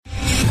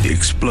The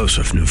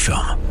explosive new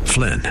film,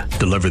 Flynn,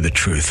 deliver the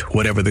truth,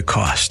 whatever the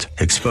cost,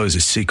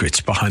 exposes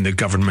secrets behind the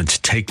government's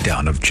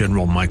takedown of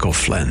General Michael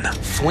Flynn.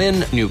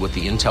 Flynn knew what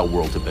the intel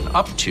world had been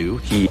up to.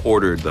 He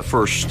ordered the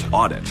first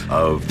audit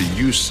of the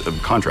use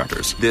of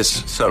contractors.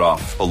 This set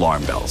off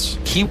alarm bells.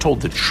 He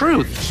told the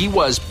truth. He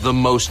was the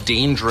most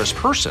dangerous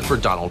person for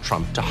Donald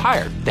Trump to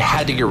hire. They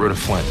had to get rid of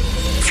Flynn.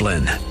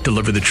 Flynn,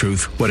 deliver the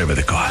truth, whatever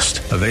the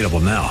cost. Available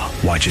now.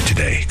 Watch it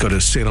today. Go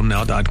to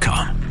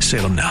salemnow.com.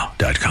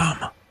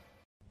 salemnow.com.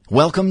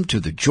 Welcome to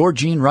the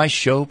Georgene Rice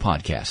Show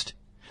podcast.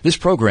 This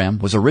program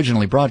was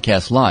originally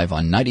broadcast live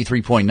on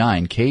 93.9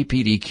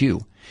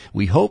 KPDQ.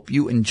 We hope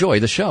you enjoy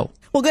the show.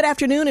 Well, good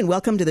afternoon and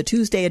welcome to the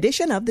Tuesday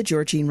edition of the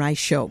Georgene Rice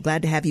Show.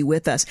 Glad to have you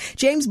with us.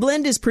 James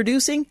Blend is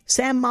producing,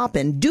 Sam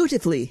Maupin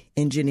dutifully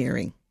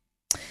engineering.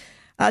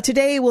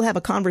 Today we'll have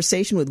a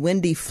conversation with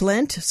Wendy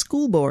Flint.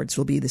 School boards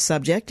will be the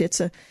subject. It's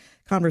a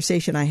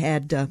conversation I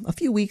had a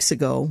few weeks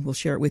ago. We'll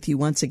share it with you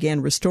once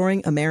again,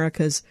 Restoring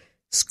America's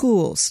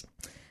Schools.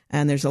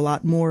 And there's a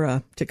lot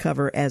more to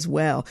cover as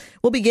well.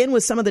 We'll begin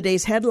with some of the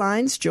day's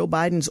headlines. Joe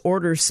Biden's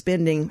order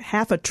spending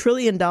 $500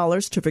 billion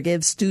to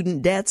forgive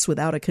student debts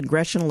without a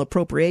congressional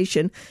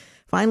appropriation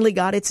finally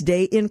got its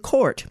day in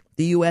court.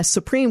 The U.S.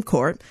 Supreme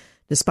Court,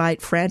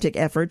 despite frantic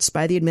efforts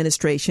by the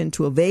administration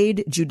to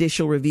evade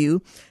judicial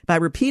review by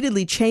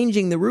repeatedly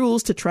changing the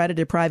rules to try to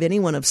deprive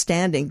anyone of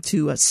standing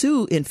to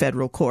sue in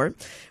federal court.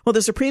 Well,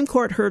 the Supreme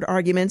Court heard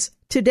arguments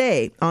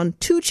today on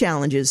two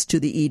challenges to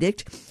the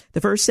edict. The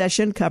first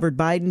session covered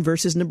Biden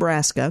versus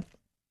Nebraska,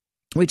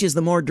 which is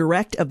the more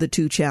direct of the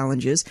two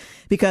challenges,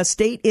 because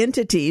state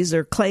entities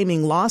are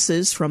claiming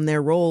losses from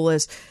their role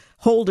as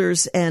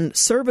holders and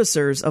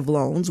servicers of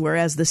loans,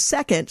 whereas the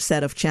second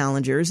set of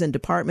challengers in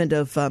Department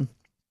of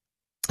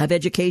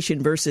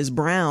Education versus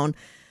Brown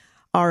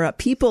are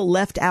people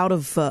left out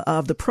of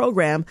the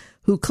program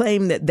who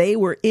claim that they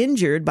were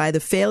injured by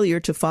the failure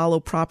to follow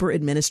proper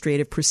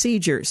administrative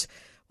procedures.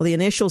 Well, the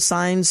initial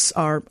signs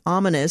are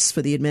ominous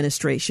for the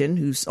administration,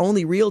 whose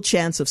only real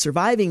chance of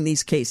surviving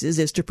these cases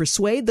is to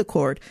persuade the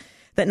court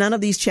that none of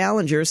these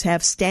challengers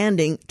have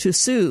standing to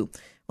sue.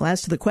 Well,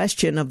 as to the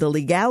question of the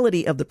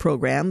legality of the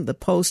program, the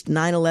post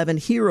 9/11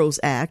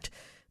 HEROES Act,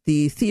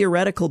 the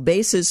theoretical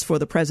basis for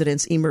the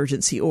president's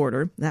emergency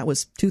order, that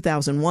was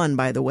 2001,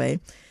 by the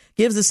way,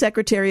 gives the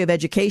Secretary of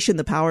Education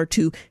the power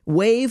to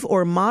waive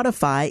or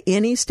modify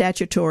any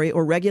statutory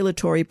or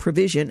regulatory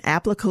provision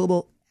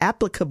applicable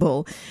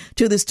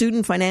to the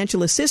Student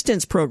Financial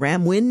Assistance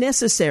Program when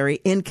necessary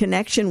in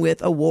connection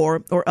with a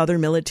war or other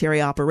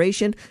military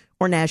operation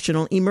or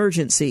national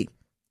emergency,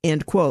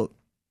 end quote.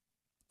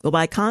 Well,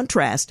 by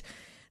contrast,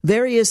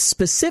 various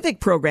specific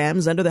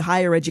programs under the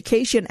Higher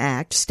Education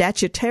Act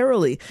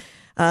statutorily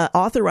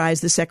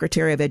authorize the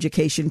Secretary of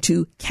Education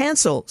to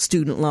cancel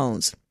student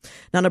loans.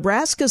 Now,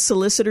 Nebraska's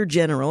Solicitor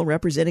General,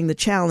 representing the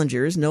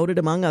challengers, noted,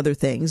 among other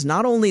things,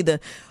 not only the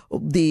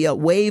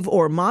waive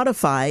or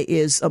modify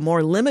is a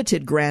more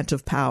limited grant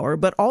of power,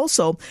 but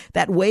also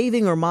that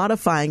waiving or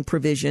modifying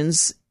provision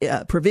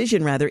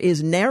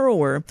is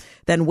narrower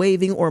than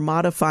waiving or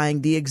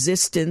modifying the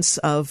existence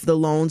of the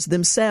loans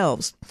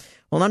themselves.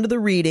 Well, under the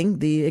reading,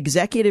 the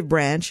executive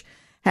branch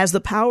has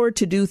the power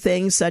to do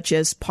things such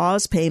as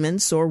pause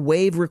payments or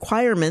waive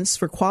requirements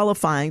for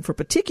qualifying for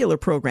particular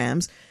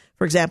programs.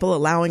 For example,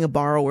 allowing a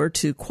borrower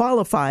to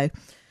qualify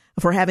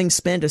for having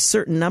spent a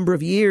certain number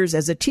of years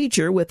as a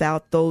teacher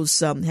without those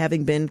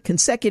having been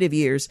consecutive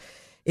years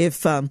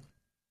if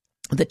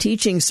the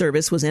teaching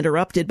service was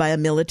interrupted by a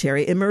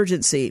military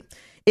emergency.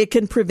 It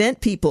can prevent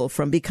people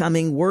from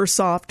becoming worse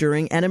off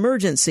during an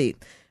emergency,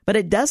 but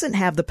it doesn't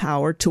have the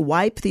power to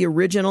wipe the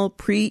original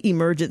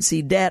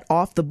pre-emergency debt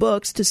off the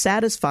books to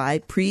satisfy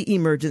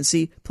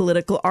pre-emergency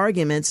political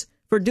arguments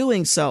for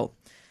doing so.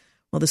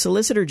 Well, the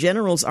Solicitor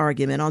General's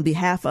argument on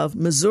behalf of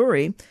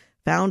Missouri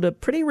found a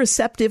pretty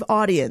receptive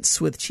audience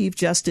with Chief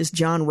Justice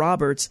John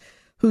Roberts,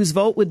 whose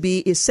vote would be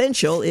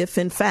essential if,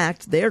 in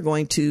fact, they're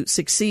going to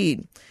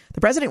succeed.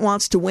 The president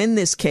wants to win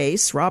this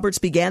case. Roberts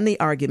began the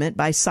argument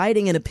by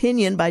citing an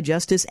opinion by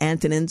Justice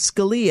Antonin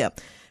Scalia,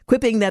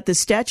 quipping that the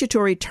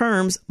statutory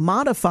terms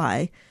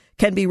modify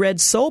can be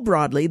read so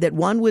broadly that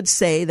one would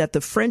say that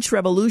the French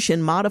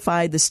Revolution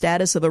modified the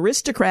status of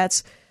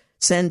aristocrats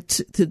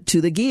sent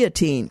to the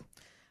guillotine.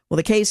 Well,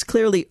 the case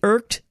clearly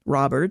irked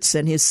Roberts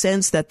and his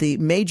sense that the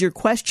major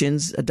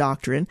questions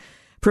doctrine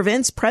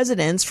prevents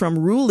presidents from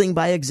ruling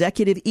by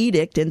executive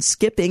edict and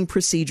skipping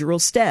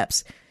procedural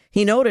steps.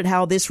 He noted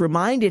how this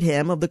reminded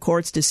him of the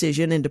court's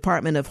decision in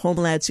Department of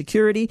Homeland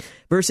Security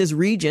versus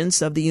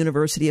Regents of the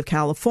University of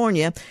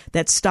California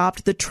that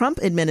stopped the Trump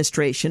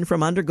administration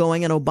from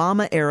undergoing an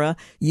Obama-era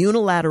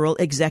unilateral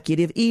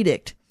executive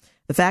edict.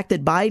 The fact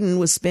that Biden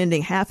was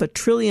spending $500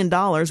 billion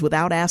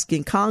without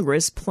asking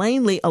Congress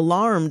plainly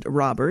alarmed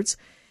Roberts.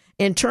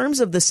 In terms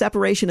of the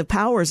separation of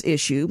powers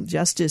issue,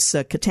 Justice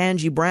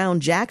Ketanji Brown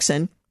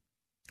Jackson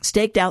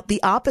staked out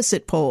the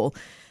opposite pole,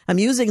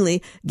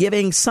 amusingly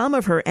giving some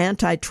of her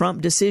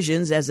anti-Trump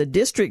decisions as a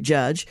district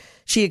judge.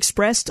 She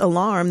expressed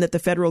alarm that the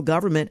federal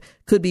government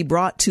could be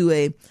brought to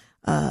a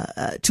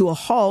to a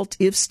halt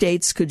if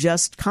states could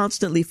just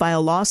constantly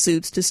file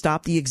lawsuits to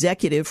stop the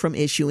executive from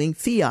issuing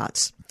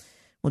fiats.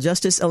 Well,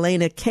 Justice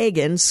Elena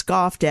Kagan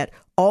scoffed at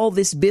all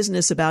this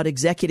business about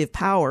executive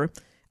power,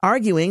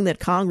 arguing that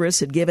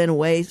Congress had given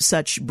away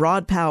such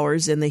broad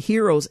powers in the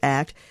HEROES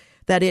Act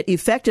that it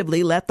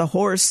effectively let the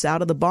horse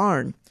out of the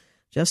barn.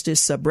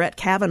 Justice Brett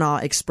Kavanaugh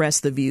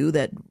expressed the view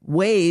that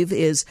waive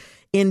is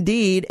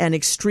indeed an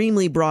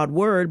extremely broad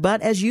word,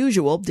 but as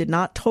usual, did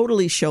not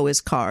totally show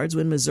his cards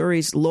when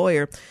Missouri's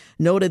lawyer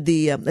noted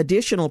the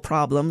additional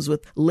problems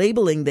with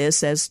labeling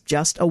this as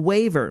just a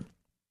waiver.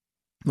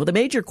 Well, the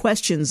major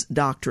questions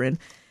doctrine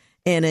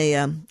in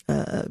a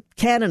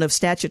canon of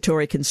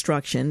statutory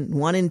construction,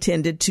 one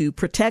intended to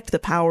protect the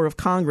power of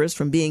Congress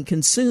from being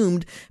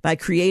consumed by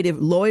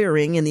creative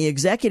lawyering in the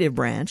executive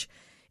branch,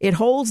 it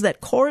holds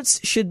that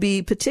courts should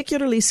be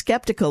particularly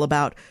skeptical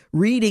about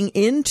reading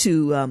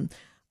into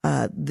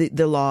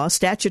the law,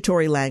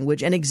 statutory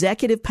language, and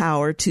executive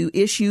power to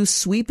issue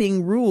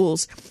sweeping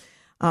rules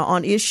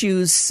on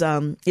issues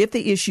if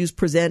the issues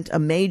present a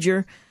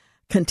major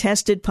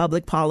contested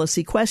public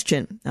policy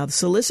question. Now, the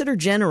Solicitor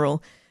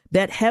General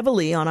bet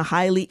heavily on a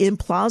highly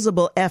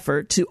implausible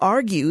effort to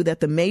argue that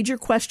the major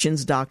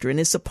questions doctrine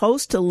is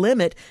supposed to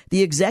limit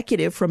the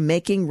executive from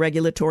making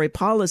regulatory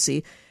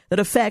policy that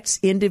affects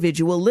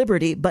individual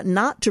liberty, but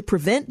not to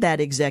prevent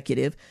that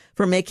executive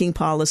from making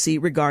policy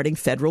regarding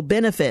federal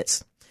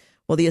benefits.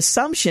 Well, the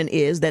assumption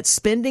is that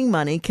spending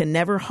money can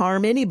never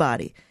harm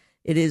anybody.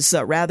 It is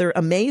rather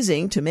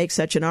amazing to make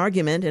such an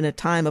argument in a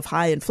time of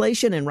high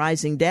inflation and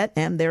rising debt,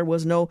 and there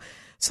was no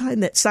sign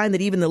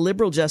that even the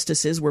liberal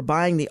justices were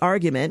buying the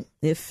argument.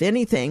 If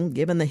anything,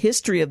 given the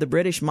history of the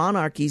British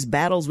monarchy's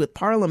battles with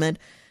Parliament,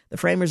 the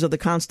framers of the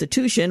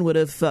Constitution would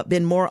have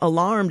been more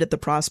alarmed at the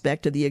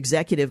prospect of the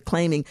executive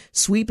claiming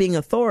sweeping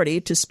authority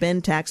to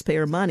spend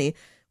taxpayer money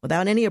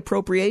without any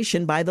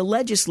appropriation by the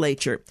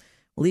legislature.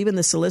 Well, even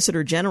the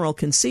Solicitor General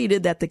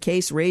conceded that the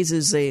case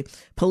raises a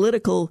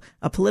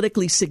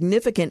politically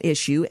significant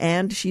issue,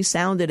 and she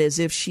sounded as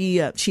if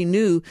she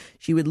knew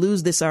she would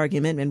lose this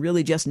argument and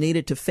really just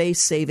needed to face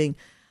saving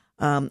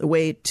a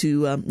way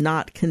to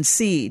not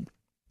concede.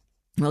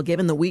 Well,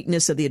 given the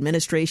weakness of the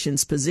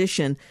administration's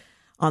position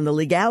on the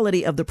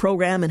legality of the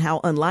program and how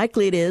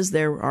unlikely it is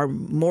there are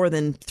more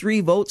than 3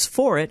 votes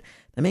for it,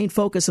 the main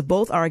focus of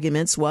both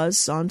arguments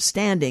was on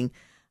standing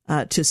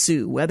to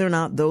sue, whether or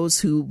not those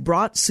who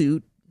brought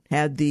suit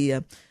had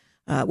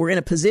were in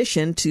a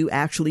position to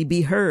actually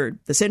be heard.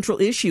 The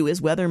central issue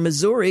is whether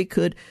Missouri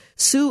could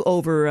sue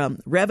over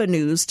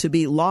revenues to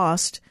be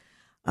lost.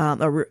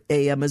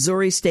 A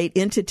Missouri state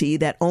entity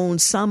that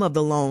owns some of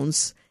the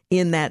loans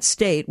in that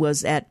state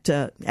was at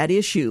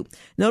issue.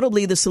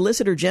 Notably, the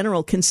Solicitor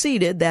General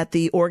conceded that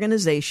the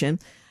organization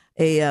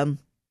would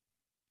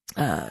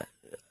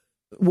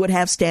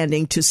have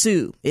standing to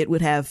sue. It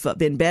would have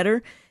been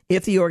better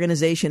if the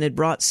organization had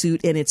brought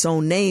suit in its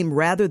own name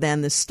rather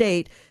than the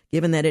state,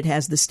 given that it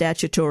has the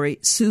statutory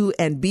sue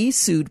and be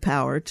sued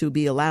power to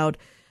be allowed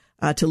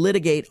to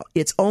litigate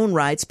its own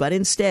rights. But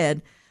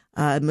instead,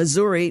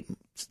 Missouri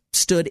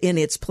stood in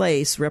its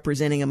place,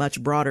 representing a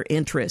much broader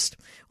interest.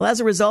 Well, as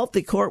a result,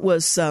 the court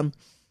was,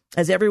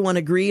 as everyone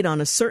agreed,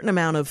 on a certain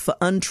amount of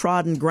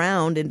untrodden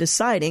ground in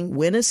deciding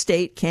when a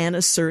state can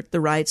assert the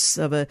rights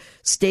of a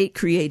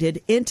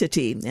state-created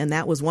entity. And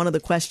that was one of the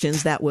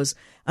questions that was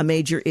a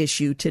major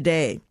issue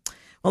today.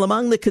 Well,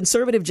 among the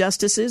conservative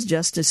justices,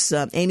 Justice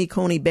Amy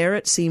Coney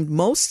Barrett seemed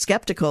most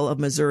skeptical of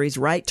Missouri's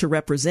right to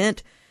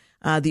represent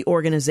the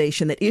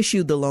organization that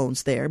issued the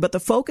loans there. But the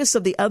focus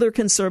of the other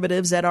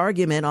conservatives at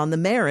argument on the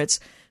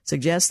merits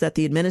suggests that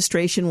the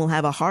administration will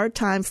have a hard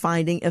time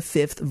finding a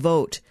 5th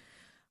vote.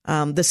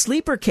 The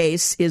sleeper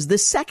case is the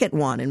second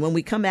one. And when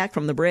we come back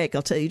from the break,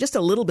 I'll tell you just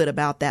a little bit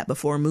about that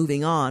before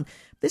moving on.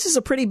 This is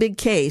a pretty big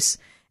case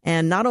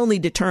and not only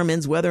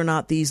determines whether or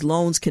not these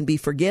loans can be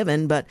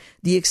forgiven, but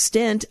the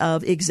extent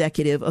of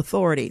executive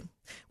authority.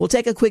 We'll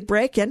take a quick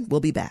break and we'll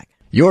be back.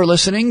 You're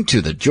listening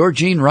to the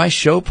Georgene Rice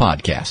Show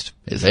podcast.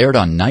 It's aired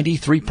on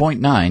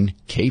 93.9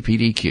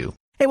 KPDQ.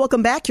 Hey,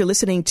 welcome back. You're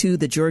listening to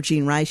the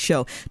Georgene Rice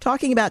Show,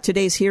 talking about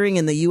today's hearing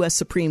in the U.S.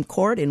 Supreme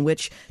Court in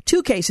which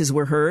 2 cases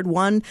were heard.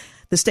 One,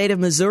 the state of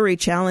Missouri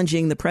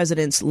challenging the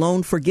president's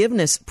loan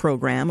forgiveness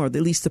program, or at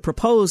least the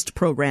proposed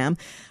program,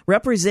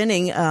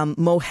 representing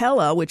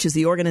Mohela, which is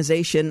the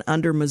organization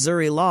under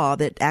Missouri law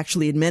that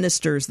actually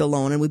administers the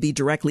loan and would be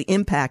directly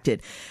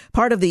impacted.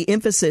 Part of the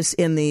emphasis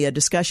in the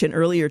discussion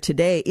earlier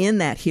today in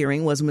that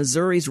hearing was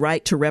Missouri's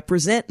right to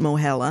represent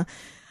Mohela.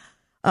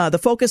 The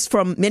focus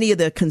from many of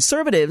the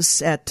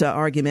conservatives at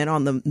argument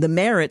on the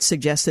merits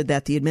suggested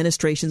that the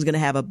administration is going to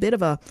have a bit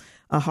of a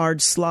hard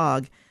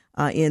slog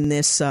in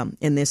this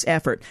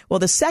effort. Well,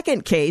 the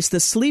second case, the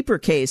sleeper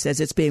case,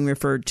 as it's being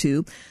referred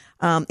to,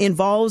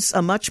 involves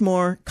a much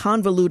more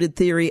convoluted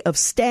theory of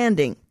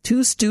standing.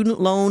 2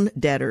 student loan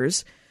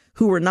debtors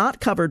who were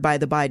not covered by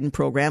the Biden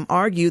program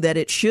argue that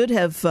it should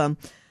have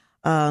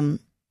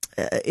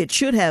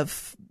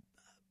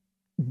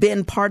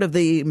been part of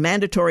the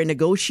mandatory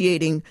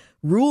negotiating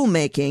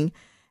rulemaking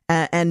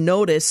and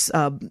notice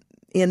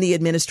in the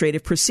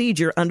administrative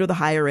procedure under the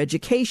Higher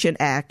Education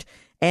Act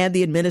and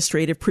the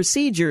Administrative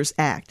Procedures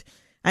Act.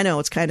 I know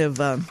it's kind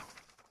of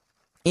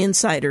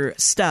insider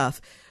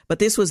stuff, but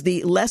this was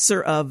the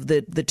lesser of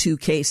the two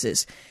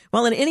cases.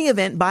 Well, in any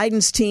event,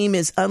 Biden's team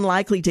is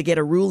unlikely to get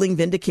a ruling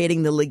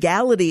vindicating the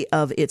legality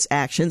of its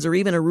actions, or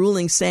even a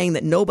ruling saying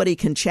that nobody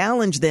can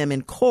challenge them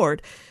in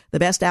court. The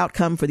best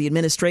outcome for the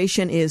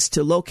administration is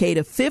to locate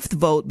a fifth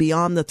vote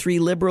beyond the three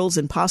liberals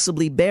and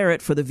possibly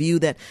Barrett for the view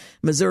that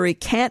Missouri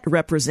can't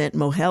represent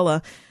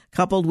Mohela,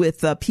 coupled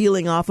with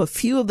peeling off a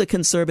few of the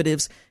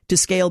conservatives to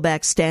scale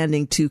back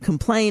standing to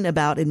complain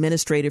about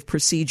administrative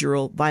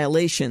procedural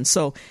violations.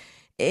 So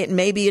it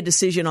may be a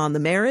decision on the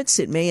merits.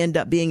 It may end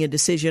up being a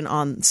decision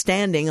on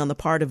standing on the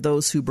part of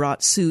those who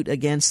brought suit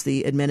against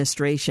the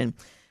administration.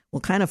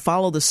 We'll kind of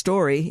follow the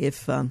story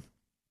if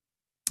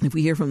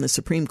we hear from the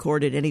Supreme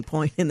Court at any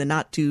point in the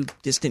not too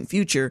distant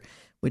future,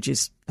 which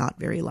is not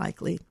very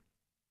likely.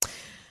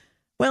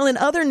 Well, in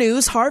other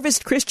news,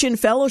 Harvest Christian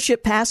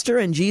Fellowship pastor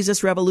and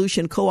Jesus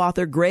Revolution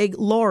co-author Greg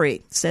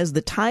Laurie says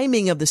the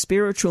timing of the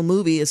spiritual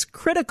movie is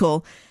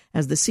critical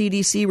as the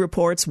CDC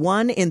reports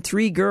 1 in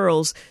 3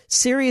 girls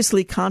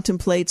seriously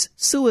contemplates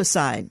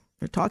suicide.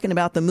 We're talking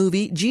about the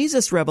movie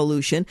Jesus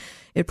Revolution.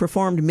 It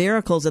performed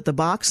miracles at the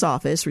box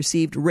office,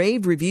 received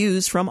rave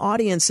reviews from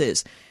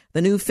audiences.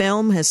 The new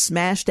film has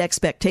smashed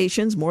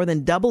expectations, more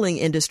than doubling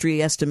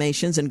industry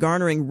estimations and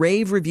garnering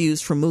rave reviews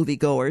from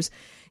moviegoers.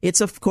 It's,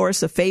 of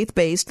course, a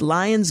faith-based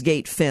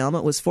Lionsgate film.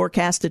 It was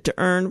forecasted to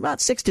earn about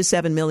 $6 to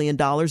 $7 million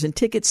in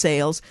ticket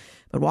sales,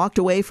 but walked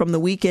away from the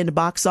weekend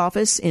box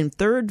office in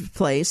third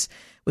place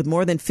with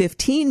more than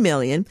 $15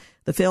 million.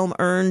 The film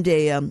earned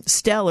a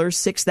stellar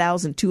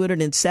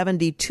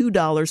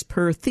 $6,272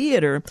 per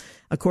theater,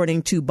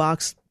 according to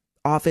Box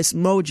Office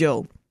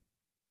Mojo.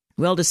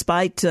 Well,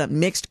 despite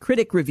mixed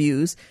critic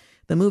reviews,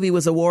 the movie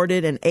was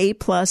awarded an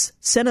A-plus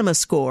cinema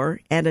score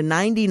and a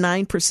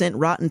 99%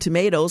 Rotten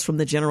Tomatoes from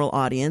the general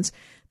audience.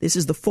 This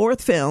is the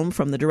fourth film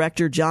from the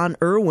director John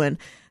Irwin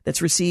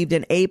that's received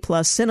an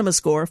A-plus cinema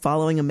score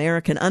following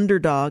American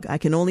Underdog, I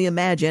Can Only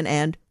Imagine,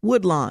 and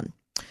Woodlawn.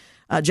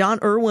 John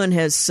Irwin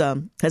has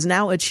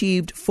now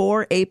achieved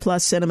 4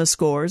 A-plus cinema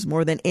scores,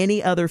 more than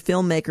any other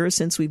filmmaker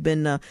since we've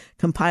been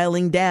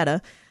compiling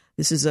data.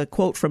 This is a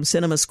quote from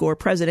Cinema Score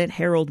President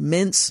Harold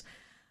Mintz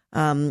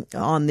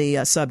on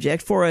the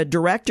subject. For a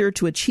director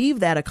to achieve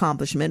that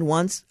accomplishment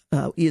once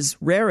is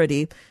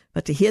rarity,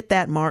 but to hit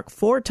that mark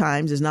 4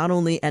 times is not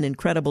only an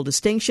incredible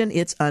distinction,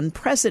 it's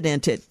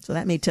unprecedented. So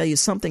that may tell you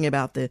something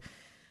about the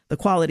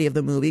quality of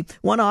the movie.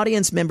 One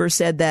audience member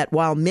said that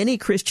while many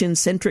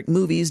Christian-centric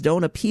movies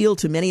don't appeal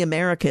to many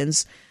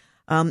Americans,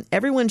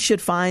 everyone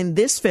should find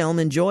this film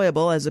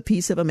enjoyable as a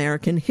piece of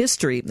American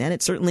history, and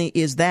it certainly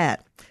is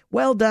that.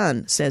 Well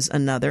done, says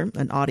another,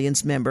 an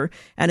audience member,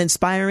 an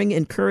inspiring,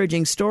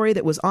 encouraging story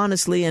that was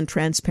honestly and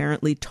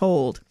transparently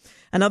told.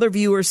 Another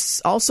viewer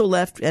also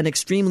left an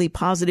extremely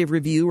positive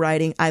review,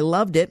 writing, I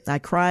loved it, I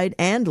cried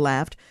and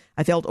laughed,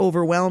 I felt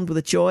overwhelmed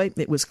with joy,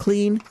 it was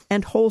clean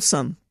and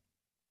wholesome.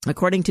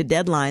 According to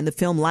Deadline, the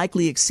film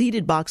likely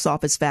exceeded box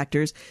office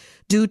factors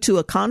due to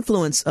a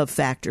confluence of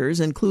factors,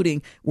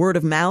 including word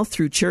of mouth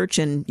through church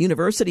and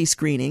university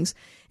screenings,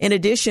 in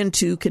addition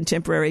to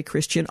contemporary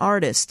Christian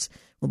artists.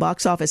 Well,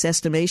 box office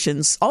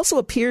estimations also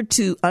appeared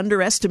to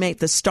underestimate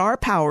the star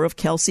power of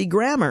Kelsey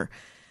Grammer,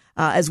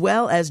 as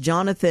well as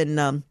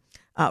Jonathan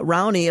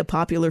Rowney, a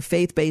popular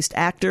faith-based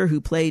actor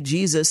who played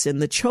Jesus in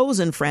the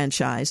Chosen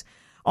franchise.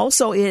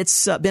 Also,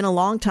 it's been a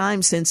long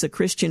time since a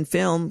Christian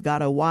film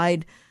got a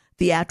wide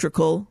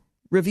theatrical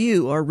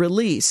review or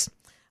release.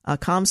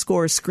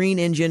 ComScore's Screen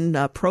Engine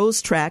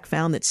Pros Track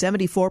found that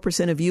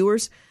 74% of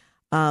viewers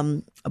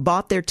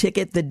bought their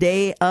ticket the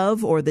day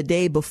of or the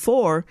day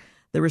before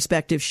the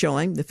respective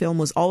showing. The film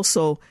was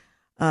also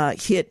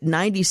hit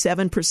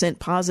 97%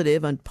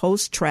 positive on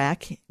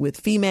post-track, with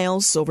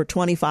females over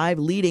 25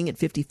 leading at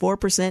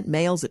 54%,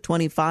 males at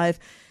 25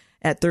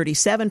 at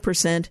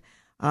 37%,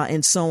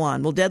 and so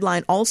on. Well,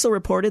 Deadline also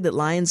reported that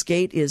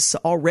Lionsgate is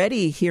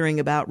already hearing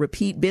about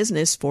repeat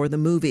business for the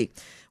movie.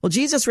 Well,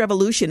 Jesus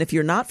Revolution, if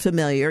you're not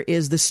familiar,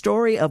 is the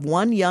story of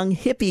one young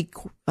hippie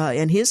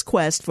and his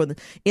quest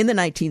in the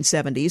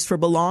 1970s for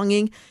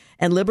belonging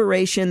and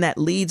liberation that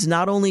leads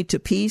not only to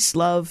peace,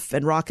 love,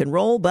 and rock and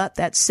roll, but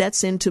that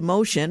sets into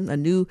motion a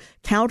new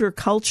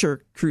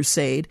counterculture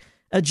crusade,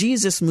 a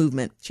Jesus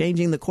movement,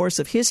 changing the course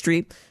of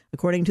history,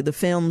 according to the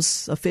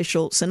film's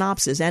official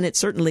synopsis. And it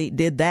certainly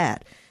did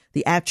that,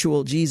 the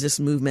actual Jesus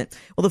movement.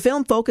 Well, the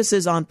film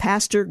focuses on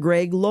Pastor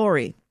Greg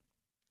Laurie.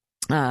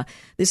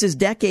 This is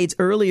decades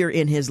earlier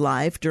in his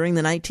life, during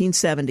the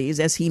 1970s,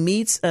 as he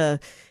meets a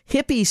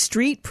hippie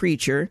street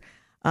preacher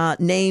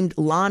named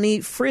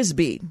Lonnie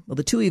Frisbee. Well,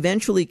 the two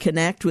eventually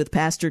connect with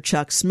Pastor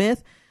Chuck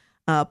Smith,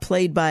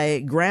 played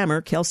by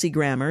Kelsey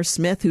Grammer.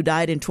 Smith, who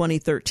died in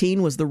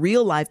 2013, was the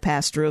real-life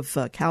pastor of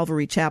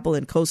Calvary Chapel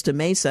in Costa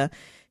Mesa.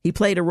 He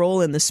played a role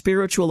in the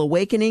spiritual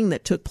awakening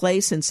that took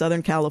place in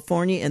Southern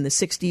California in the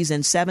 60s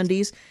and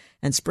 70s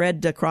and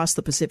spread across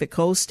the Pacific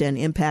Coast and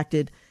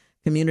impacted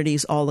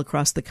communities all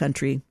across the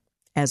country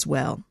as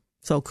well.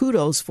 So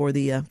kudos for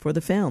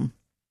the film.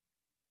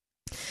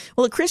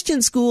 Well, a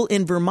Christian school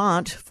in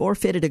Vermont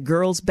forfeited a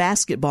girls'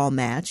 basketball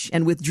match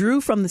and withdrew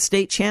from the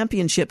state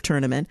championship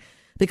tournament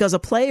because a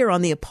player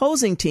on the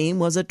opposing team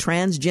was a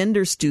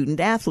transgender student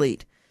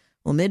athlete.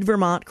 Well,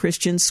 Mid-Vermont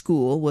Christian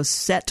School was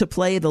set to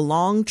play the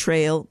Long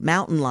Trail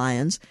Mountain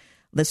Lions.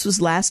 This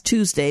was last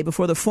Tuesday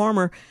before the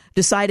former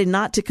decided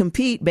not to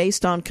compete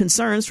based on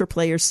concerns for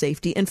player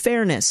safety and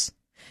fairness.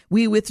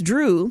 We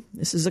withdrew,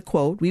 this is a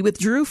quote, we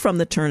withdrew from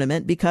the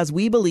tournament because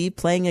we believe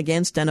playing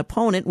against an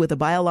opponent with a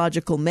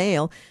biological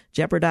male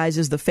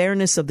jeopardizes the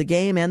fairness of the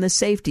game and the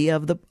safety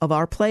of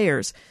our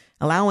players.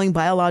 Allowing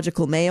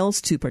biological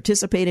males to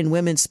participate in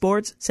women's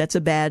sports sets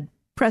a bad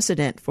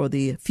precedent for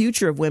the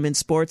future of women's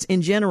sports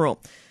in general.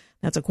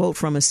 That's a quote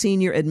from a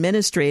senior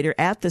administrator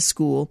at the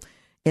school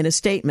in a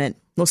statement.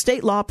 Well,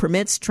 state law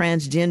permits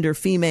transgender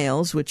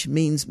females, which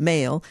means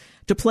male,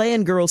 to play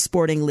in girls'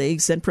 sporting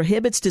leagues and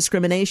prohibits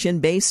discrimination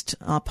based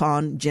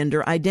upon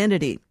gender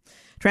identity.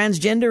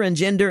 Transgender and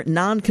gender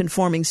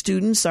non-conforming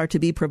students are to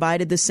be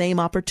provided the same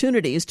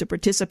opportunities to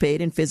participate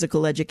in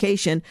physical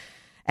education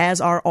as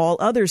are all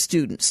other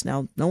students.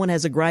 Now, no one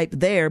has a gripe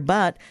there,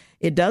 but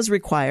it does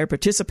require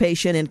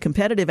participation in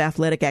competitive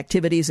athletic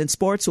activities and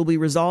sports will be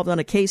resolved on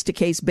a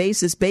case-to-case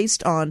basis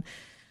based on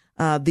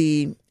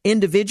the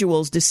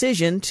individual's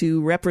decision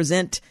to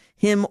represent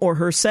him or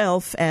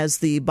herself as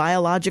the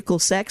biological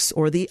sex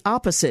or the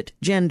opposite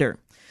gender.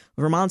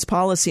 Vermont's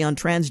policy on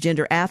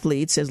transgender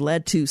athletes has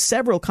led to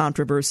several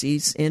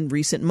controversies in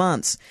recent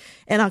months.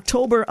 In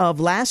October of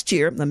last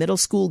year, a middle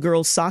school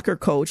girls soccer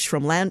coach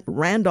from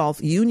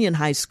Randolph Union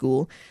High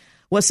School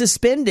was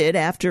suspended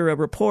after a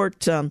report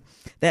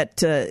that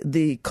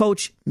the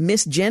coach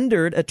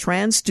misgendered a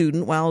trans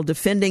student while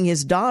defending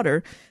his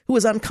daughter, who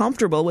was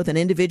uncomfortable with an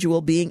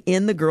individual being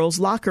in the girls'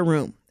 locker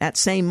room. That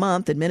same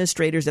month,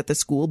 administrators at the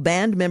school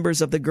banned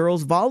members of the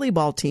girls'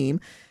 volleyball team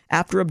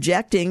after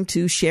objecting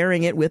to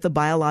sharing it with a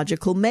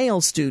biological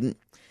male student.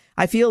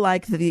 I feel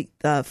like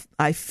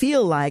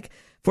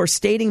for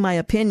stating my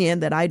opinion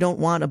that I don't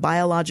want a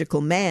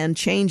biological man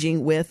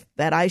changing with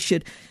that I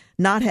should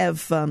not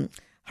have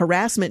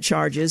harassment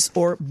charges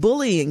or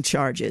bullying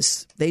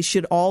charges. They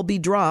should all be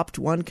dropped,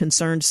 one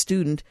concerned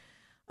student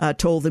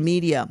told the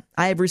media.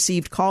 I have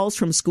received calls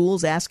from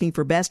schools asking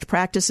for best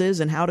practices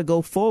and how to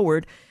go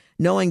forward,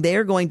 knowing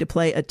they're going to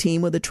play a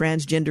team with a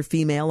transgender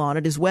female on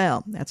it as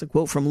well. That's a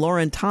quote from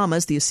Lauren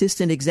Thomas, the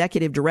assistant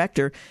executive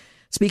director,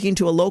 speaking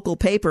to a local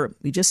paper.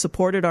 We just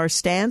supported our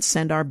stance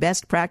and our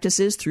best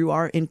practices through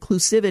our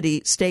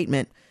inclusivity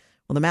statement.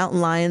 Well, the Mountain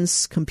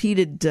Lions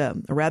completed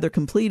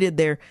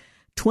their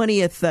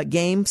 20th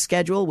game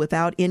schedule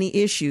without any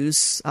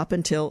issues up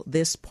until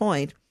this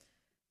point,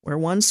 where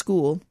one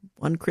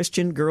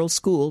Christian girls'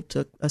 school,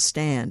 took a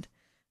stand.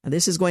 Now,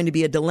 this is going to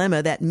be a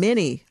dilemma that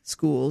many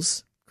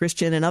schools,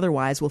 Christian and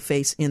otherwise, will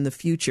face in the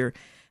future,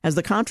 as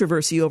the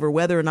controversy over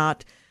whether or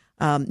not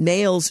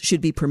males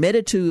should be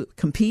permitted to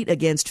compete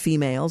against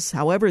females,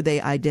 however they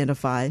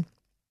identify,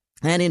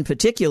 and in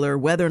particular,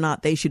 whether or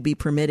not they should be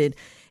permitted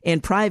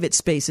in private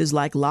spaces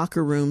like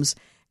locker rooms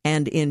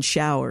and in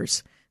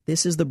showers.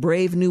 This is the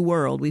brave new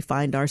world we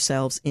find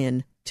ourselves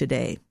in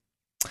today.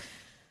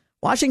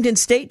 Washington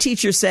State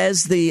teacher said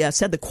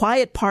the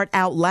quiet part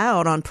out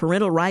loud on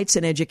parental rights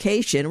and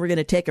education. We're going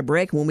to take a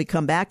break. When we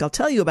come back, I'll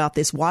tell you about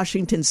this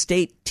Washington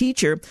State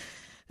teacher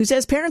who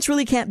says parents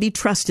really can't be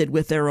trusted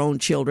with their own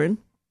children.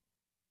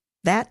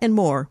 That and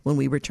more when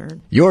we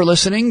return. You're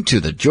listening to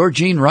the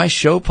Georgene Rice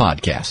Show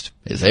podcast.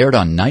 It's aired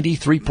on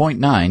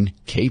 93.9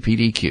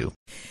 KPDQ.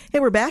 Hey,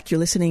 we're back. You're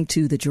listening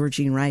to the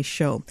Georgene Rice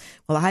Show.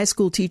 Well, a high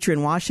school teacher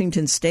in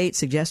Washington State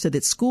suggested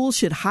that schools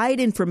should hide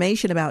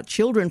information about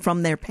children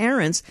from their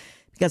parents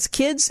because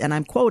kids, and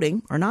I'm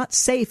quoting, are not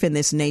safe in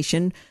this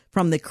nation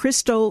from the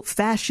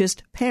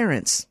Christo-fascist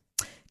parents.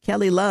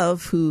 Kelly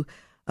Love, who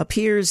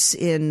appears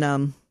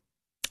in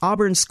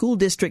Auburn School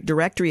District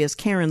Directory as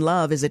Karen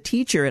Love, is a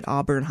teacher at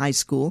Auburn High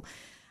School.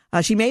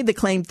 She made the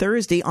claim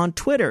Thursday on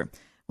Twitter.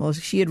 Well,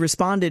 she had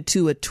responded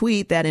to a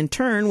tweet that in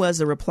turn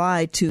was a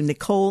reply to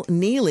Nicole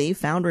Neely,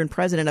 founder and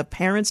president of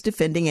Parents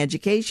Defending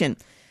Education.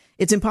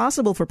 It's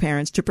impossible for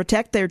parents to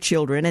protect their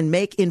children and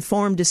make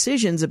informed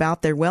decisions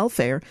about their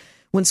welfare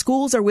when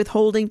schools are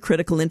withholding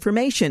critical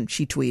information,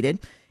 she tweeted.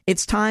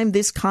 It's time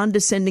this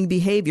condescending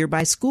behavior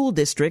by school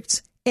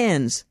districts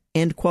ends,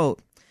 end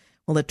quote.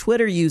 Well, a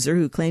Twitter user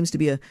who claims to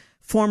be a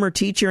former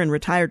teacher and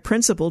retired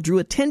principal drew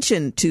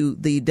attention to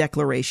the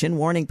declaration,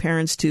 warning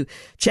parents to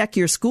check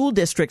your school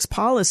district's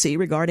policy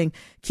regarding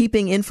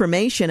keeping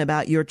information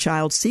about your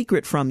child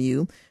secret from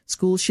you.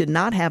 Schools should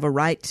not have a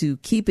right to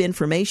keep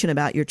information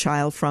about your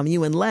child from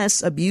you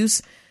unless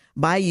abuse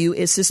by you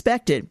is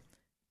suspected.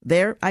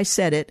 There, I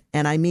said it,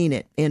 and I mean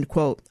it, end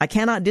quote. I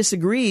cannot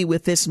disagree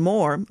with this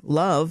more.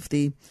 Love,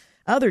 the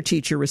other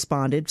teacher,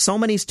 responded. So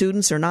many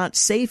students are not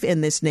safe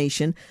in this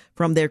nation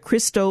from their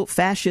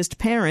Christo-fascist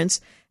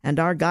parents, and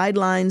our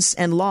guidelines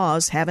and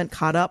laws haven't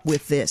caught up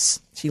with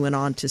this, she went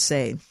on to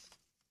say.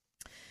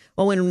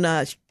 Well, when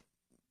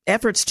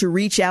efforts to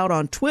reach out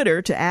on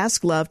Twitter to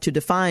ask Love to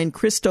define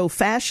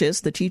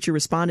Christo-fascist, the teacher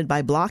responded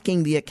by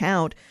blocking the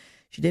account.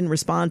 She didn't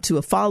respond to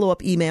a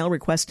follow-up email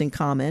requesting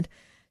comment.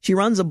 She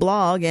runs a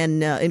blog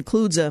and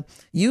includes a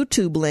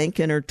YouTube link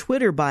in her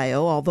Twitter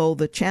bio, although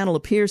the channel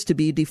appears to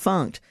be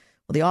defunct.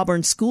 Well, the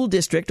Auburn School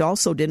District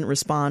also didn't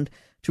respond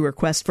to a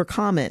request for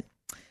comment.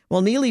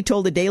 Well, Neely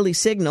told the Daily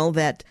Signal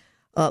that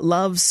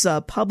Love's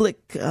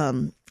public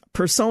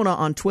persona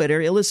on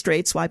Twitter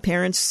illustrates why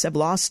parents have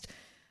lost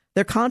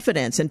their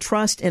confidence and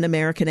trust in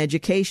American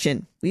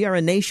education. We are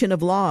a nation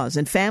of laws,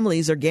 and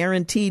families are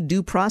guaranteed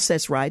due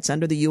process rights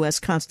under the U.S.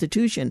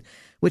 Constitution,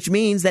 which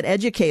means that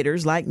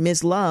educators like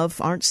Ms. Love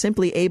aren't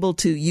simply able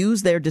to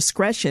use their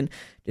discretion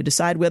to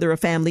decide whether a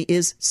family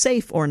is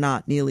safe or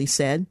not, Neely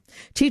said.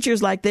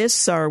 Teachers like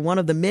this are one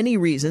of the many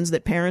reasons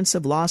that parents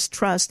have lost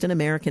trust in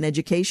American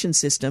education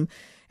system,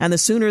 and the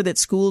sooner that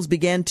schools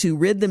begin to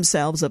rid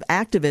themselves of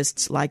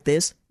activists like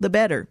this, the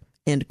better,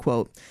 end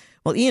quote.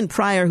 Well, Ian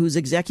Pryor, who's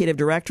executive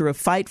director of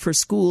Fight for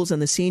Schools and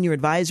the senior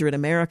advisor at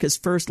America's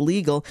First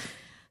Legal,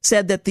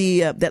 said that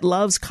that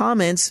Love's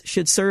comments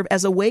should serve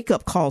as a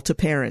wake-up call to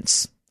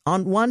parents.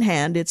 On one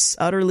hand, it's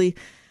utterly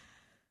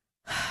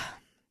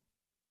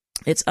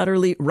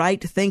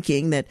right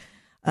thinking that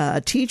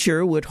a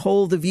teacher would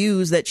hold the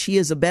views that she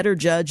is a better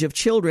judge of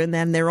children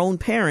than their own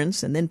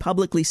parents and then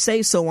publicly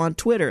say so on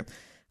Twitter.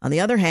 On the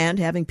other hand,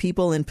 having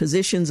people in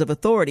positions of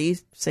authority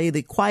say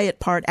the quiet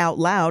part out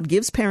loud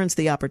gives parents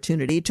the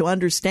opportunity to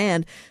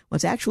understand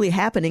what's actually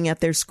happening at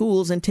their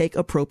schools and take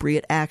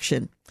appropriate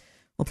action.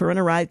 Well,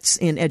 parental rights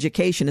in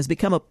education has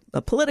become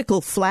a political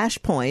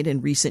flashpoint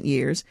in recent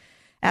years.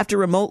 After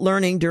remote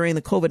learning during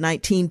the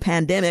COVID-19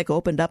 pandemic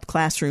opened up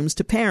classrooms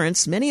to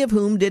parents, many of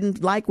whom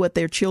didn't like what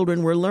their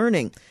children were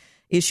learning.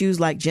 Issues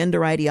like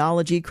gender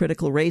ideology,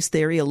 critical race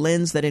theory, a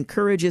lens that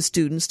encourages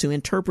students to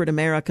interpret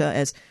America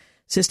as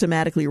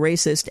systematically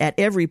racist at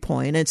every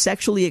point, and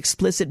sexually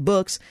explicit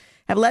books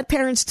have led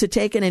parents to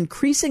take an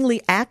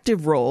increasingly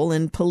active role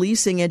in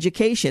policing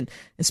education,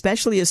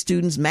 especially as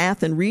students'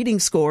 math and reading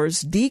scores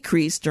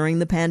decreased during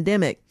the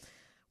pandemic.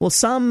 Well,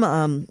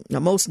 some,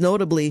 most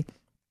notably,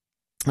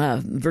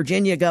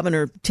 Virginia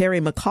Governor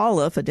Terry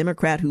McAuliffe, a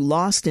Democrat who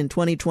lost in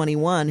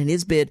 2021 in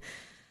his bid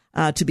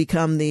to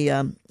become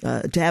to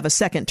have a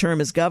second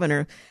term as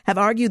governor, have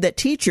argued that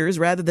teachers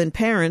rather than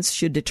parents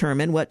should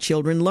determine what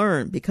children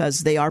learn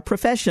because they are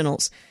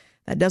professionals.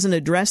 That doesn't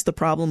address the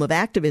problem of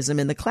activism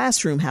in the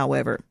classroom,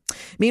 however.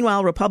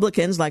 Meanwhile,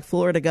 Republicans like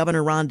Florida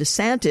Governor Ron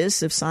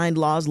DeSantis have signed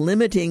laws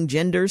limiting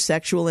gender,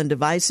 sexual, and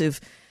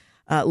divisive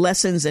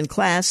lessons in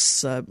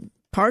class,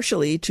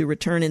 partially to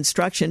return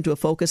instruction to a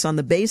focus on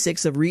the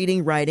basics of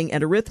reading, writing,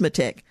 and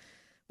arithmetic.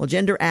 Well,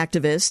 gender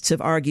activists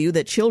have argued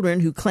that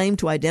children who claim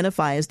to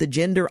identify as the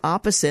gender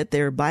opposite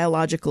their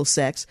biological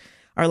sex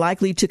are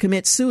likely to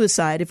commit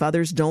suicide if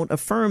others don't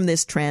affirm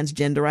this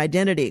transgender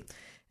identity.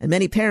 And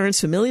many parents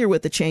familiar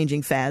with the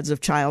changing fads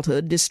of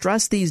childhood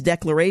distrust these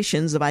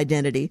declarations of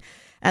identity,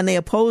 and they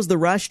oppose the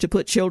rush to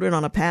put children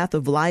on a path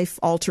of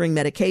life-altering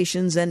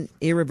medications and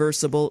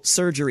irreversible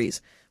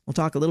surgeries. We'll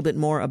talk a little bit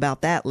more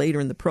about that later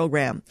in the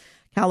program.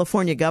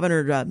 California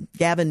Governor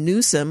Gavin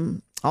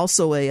Newsom,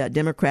 also a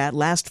Democrat,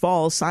 last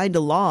fall signed a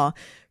law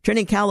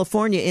turning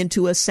California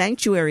into a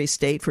sanctuary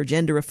state for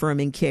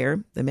gender-affirming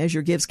care. The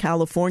measure gives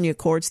California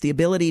courts the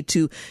ability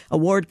to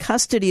award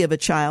custody of a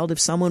child if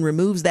someone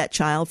removes that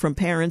child from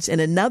parents in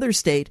another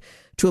state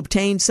to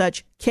obtain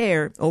such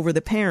care over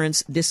the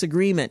parents'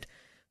 disagreement.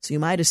 So you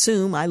might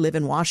assume, I live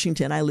in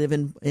Washington, I live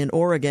in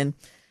Oregon.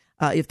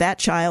 If that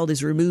child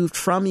is removed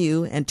from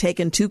you and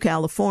taken to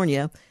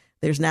California,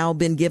 there's now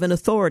been given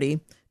authority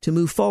to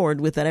move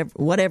forward with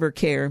whatever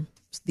care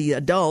the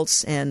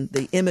adults and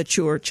the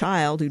immature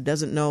child who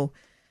doesn't know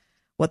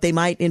what they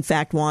might in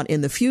fact want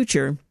in the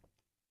future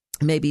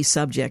may be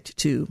subject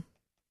to.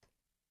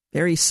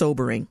 Very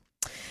sobering.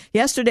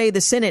 Yesterday, the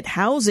Senate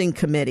Housing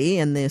Committee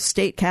in the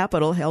state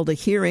capitol held a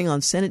hearing on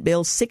Senate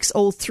Bill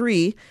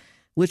 603,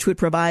 which would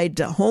provide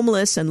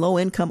homeless and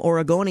low-income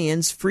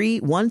Oregonians free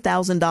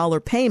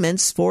 $1,000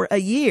 payments for a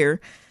year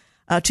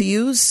to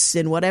use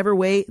in whatever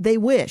way they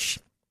wish.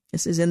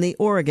 This is in the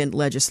Oregon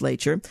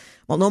legislature.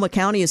 Multnomah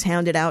County has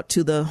handed out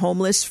to the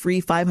homeless free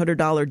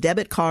 $500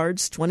 debit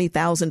cards,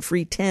 20,000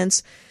 free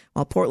tents,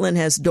 while Portland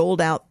has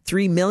doled out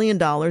 $3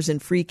 million in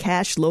free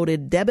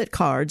cash-loaded debit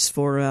cards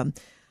for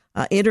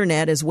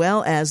Internet, as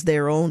well as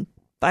their own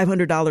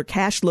 $500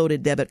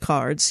 cash-loaded debit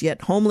cards,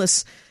 yet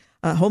homelessness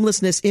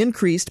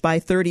increased by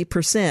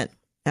 30%.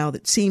 Now,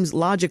 that seems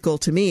logical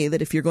to me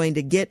that if you're going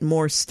to get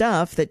more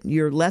stuff, that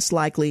you're less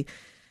likely,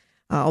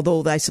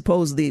 although I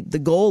suppose the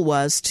goal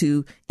was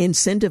to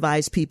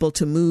incentivize people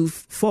to move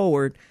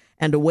forward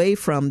and away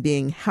from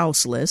being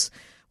houseless.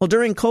 Well,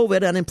 during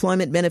COVID,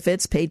 unemployment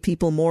benefits paid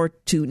people more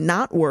to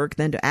not work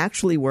than to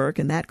actually work,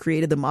 and that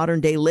created the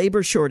modern-day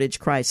labor shortage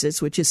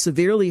crisis, which has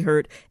severely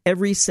hurt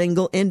every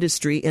single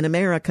industry in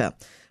America.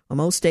 Well,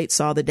 most states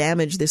saw the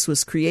damage this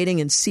was creating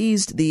and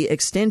seized the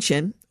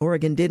extension.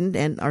 Oregon didn't,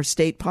 and our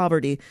state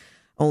poverty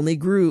only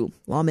grew.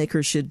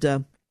 Lawmakers should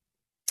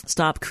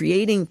stop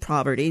creating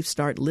poverty,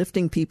 start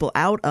lifting people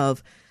out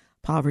of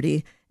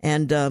poverty,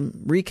 and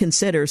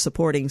reconsider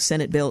supporting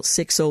Senate Bill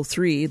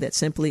 603 that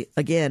simply,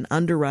 again,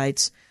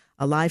 underwrites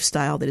a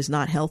lifestyle that is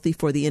not healthy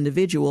for the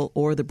individual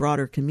or the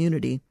broader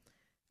community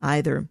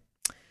either.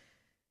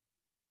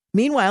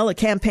 Meanwhile, a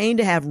campaign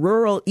to have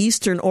rural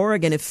eastern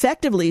Oregon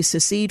effectively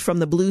secede from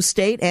the blue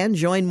state and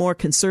join more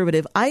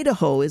conservative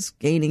Idaho is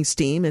gaining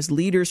steam as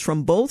leaders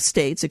from both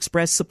states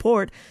express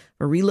support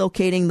for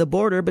relocating the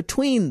border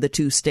between the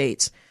two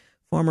states.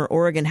 Former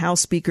Oregon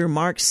House Speaker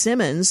Mark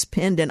Simmons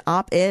penned an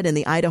op-ed in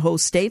the Idaho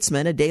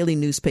Statesman, a daily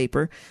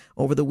newspaper,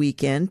 over the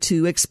weekend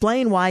to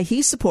explain why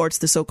he supports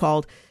the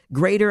so-called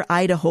Greater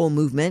Idaho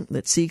movement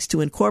that seeks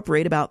to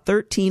incorporate about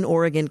 13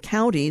 Oregon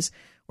counties,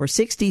 or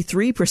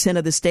 63%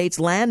 of the state's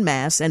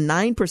landmass and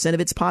 9% of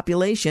its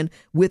population,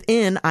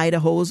 within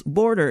Idaho's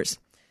borders.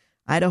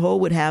 Idaho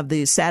would have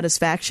the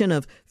satisfaction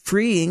of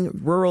freeing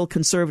rural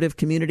conservative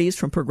communities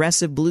from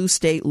progressive blue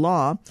state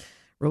law,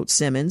 wrote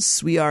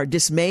Simmons. We are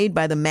dismayed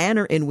by the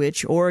manner in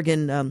which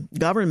Oregon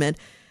government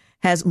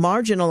has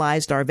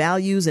marginalized our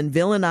values and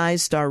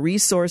villainized our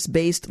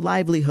resource-based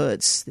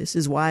livelihoods. This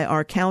is why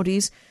our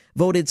counties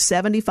voted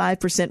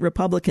 75%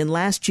 Republican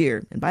last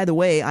year. And by the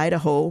way,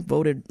 Idaho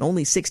voted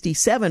only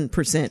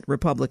 67%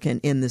 Republican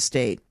in the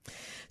state.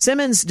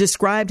 Simmons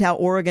described how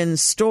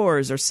Oregon's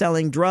stores are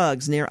selling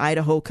drugs near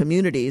Idaho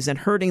communities and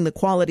hurting the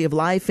quality of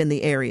life in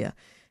the area,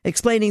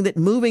 explaining that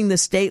moving the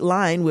state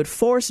line would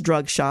force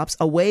drug shops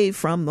away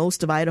from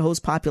most of Idaho's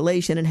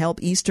population and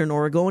help eastern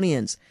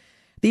Oregonians.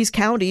 These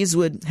counties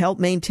would help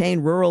maintain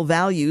rural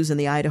values in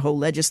the Idaho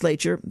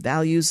legislature,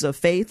 values of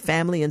faith,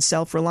 family, and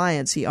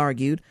self-reliance, he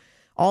argued.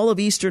 All of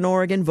eastern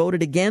Oregon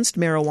voted against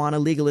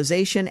marijuana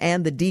legalization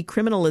and the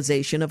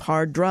decriminalization of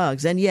hard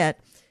drugs, and yet,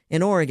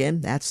 in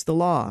Oregon, that's the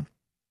law.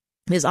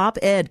 His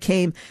op-ed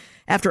came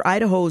after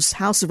Idaho's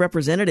House of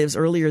Representatives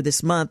earlier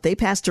this month. They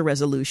passed a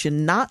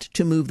resolution not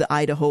to move the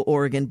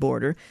Idaho-Oregon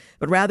border,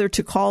 but rather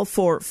to call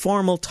for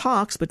formal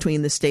talks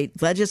between the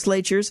state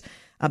legislatures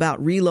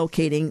about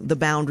relocating the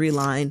boundary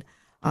line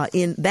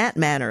in that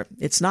manner.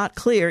 It's not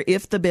clear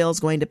if the bill is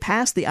going to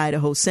pass the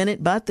Idaho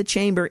Senate, but the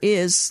chamber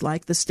is,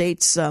 like the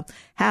state's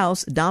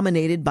House,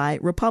 dominated by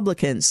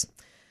Republicans.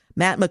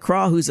 Matt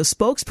McCraw, who's a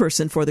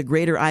spokesperson for the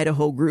Greater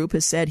Idaho Group,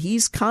 has said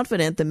he's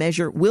confident the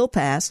measure will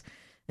pass,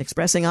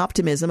 expressing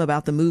optimism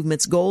about the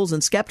movement's goals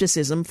and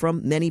skepticism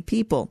from many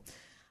people.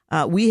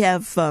 When you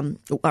have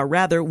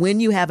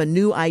a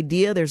new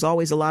idea, there's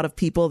always a lot of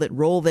people that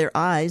roll their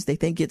eyes. They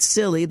think it's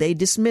silly. They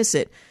dismiss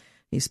it.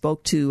 He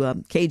spoke to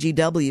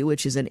KGW,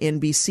 which is an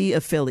NBC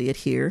affiliate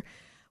here.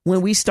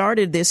 When we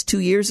started this 2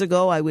 years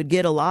ago, I would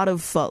get a lot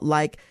of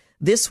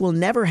this will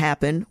never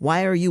happen.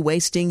 Why are you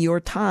wasting your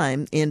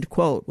time? End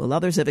quote. Well,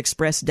 others have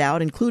expressed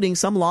doubt, including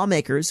some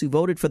lawmakers who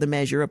voted for the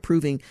measure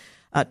approving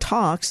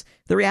talks.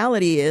 The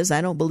reality is,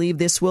 I don't believe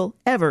this will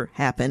ever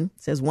happen,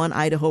 says one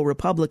Idaho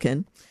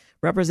Republican.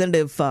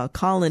 Representative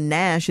Colin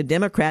Nash, a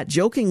Democrat,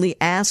 jokingly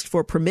asked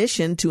for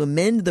permission to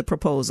amend the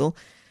proposal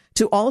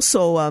to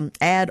also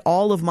add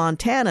all of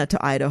Montana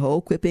to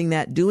Idaho, quipping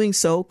that doing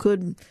so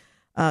could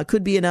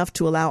be enough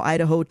to allow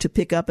Idaho to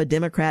pick up a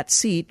Democrat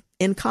seat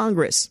in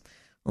Congress.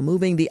 Well,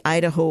 moving the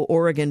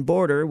Idaho-Oregon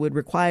border would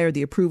require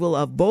the approval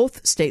of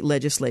both state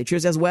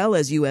legislatures as well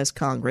as U.S.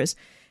 Congress.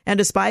 And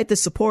despite the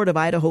support of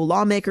Idaho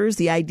lawmakers,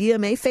 the idea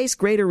may face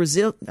greater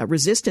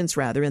resistance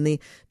in the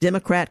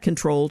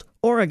Democrat-controlled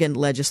Oregon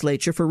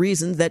legislature for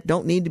reasons that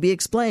don't need to be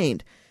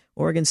explained.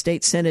 Oregon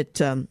State Senate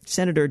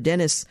Senator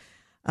Dennis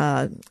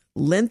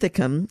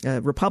Linthicum,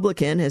 a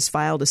Republican, has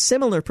filed a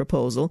similar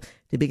proposal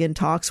to begin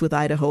talks with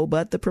Idaho,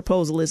 but the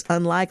proposal is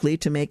unlikely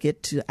to make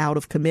it out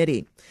of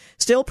committee.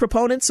 Still,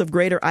 proponents of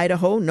Greater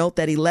Idaho note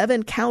that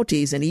 11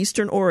 counties in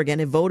eastern Oregon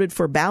have voted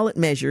for ballot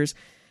measures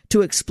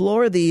to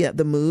explore the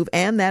move,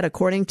 and that,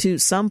 according to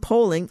some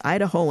polling,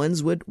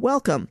 Idahoans would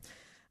welcome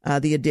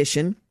the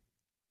addition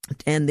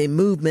and the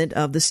movement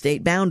of the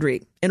state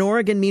boundary. In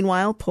Oregon,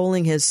 meanwhile,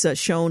 polling has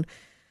shown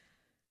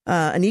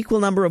an equal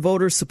number of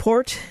voters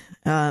support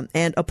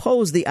and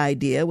oppose the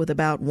idea, with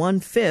about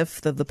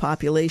 1/5 of the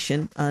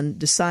population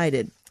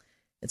undecided.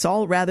 It's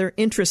all rather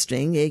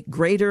interesting. A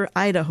Greater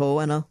Idaho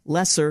and a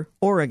Lesser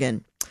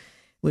Oregon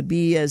would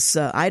be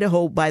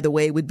Idaho, by the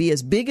way, would be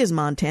as big as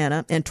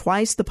Montana and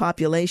twice the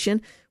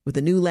population, with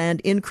the new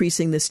land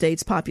increasing the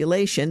state's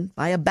population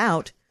by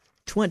about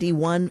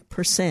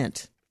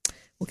 21%.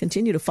 We'll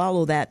continue to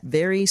follow that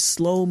very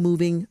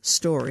slow-moving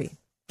story.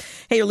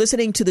 Hey, you're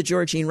listening to The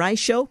Georgene Rice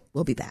Show.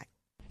 We'll be back.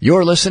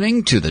 You're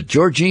listening to The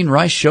Georgene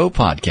Rice Show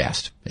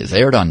podcast. It's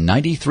aired on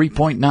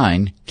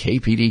 93.9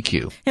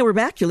 KPDQ. And we're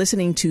back. You're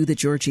listening to The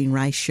Georgene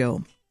Rice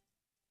Show.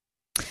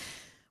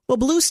 Well,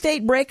 blue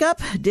state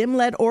breakup,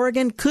 Dem-led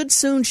Oregon could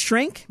soon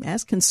shrink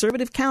as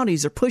conservative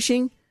counties are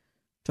pushing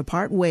to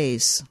part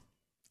ways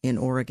in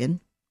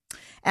Oregon.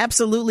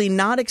 Absolutely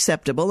not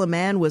acceptable. A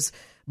man was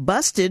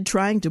busted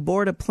trying to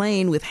board a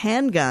plane with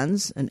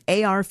handguns, an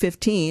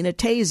AR-15, a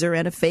taser,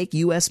 and a fake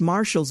U.S.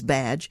 Marshal's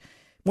badge.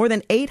 More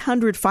than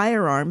 800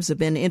 firearms have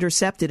been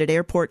intercepted at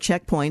airport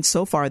checkpoints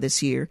so far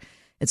this year.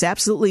 It's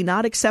absolutely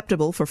not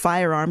acceptable for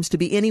firearms to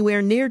be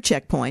anywhere near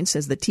checkpoints,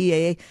 says the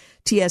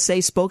TSA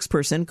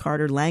spokesperson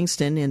Carter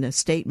Langston in a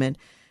statement.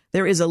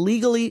 There is a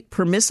legally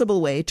permissible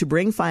way to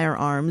bring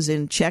firearms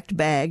in checked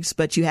bags,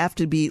 but you have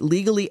to be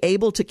legally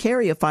able to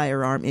carry a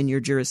firearm in your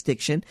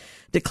jurisdiction,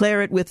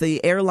 declare it with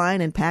the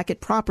airline, and pack it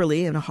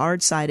properly in a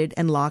hard-sided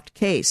and locked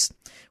case.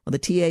 Well,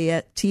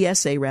 the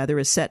TSA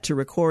is set to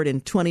record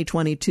in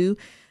 2022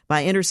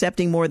 by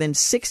intercepting more than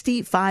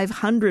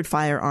 6,500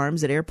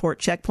 firearms at airport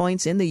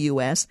checkpoints in the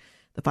U.S.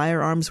 The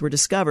firearms were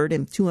discovered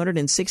in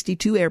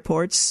 262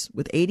 airports,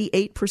 with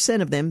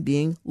 88% of them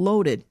being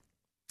loaded.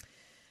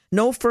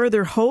 No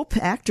further hope.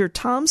 Actor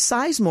Tom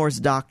Sizemore's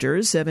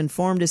doctors have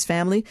informed his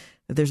family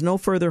that there's no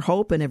further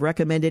hope and have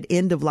recommended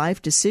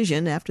end-of-life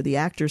decision after the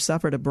actor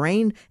suffered a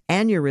brain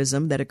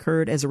aneurysm that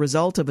occurred as a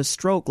result of a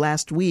stroke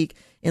last week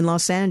in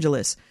Los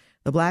Angeles.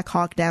 The Black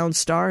Hawk Down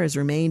star has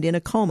remained in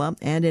a coma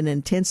and in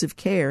intensive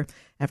care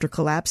after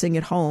collapsing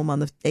at home on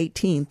the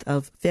 18th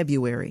of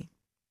February.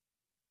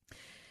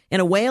 In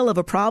a whale of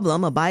a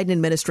problem, a Biden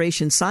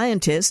administration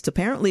scientist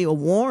apparently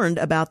warned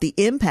about the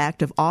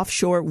impact of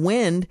offshore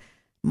wind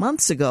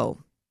months ago.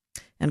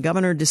 And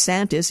Governor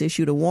DeSantis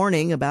issued a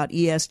warning about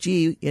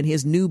ESG in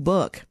his new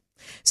book,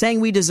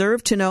 saying we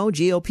deserve to know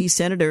GOP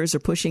senators are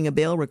pushing a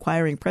bill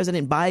requiring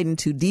President Biden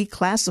to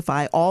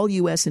declassify all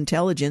U.S.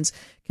 intelligence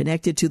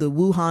connected to the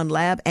Wuhan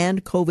lab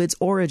and COVID's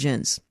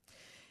origins.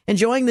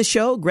 Enjoying the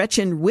show,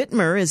 Gretchen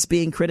Whitmer is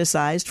being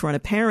criticized for an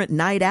apparent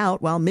night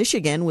out while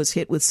Michigan was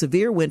hit with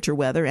severe winter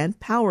weather and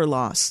power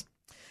loss.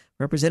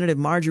 Representative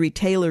Marjorie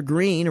Taylor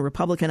Greene, a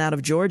Republican out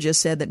of Georgia,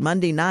 said that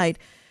Monday night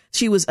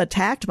she was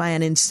attacked by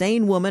an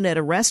insane woman at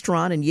a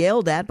restaurant and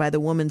yelled at by the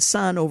woman's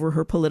son over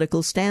her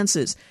political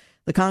stances.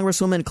 The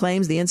Congresswoman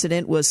claims the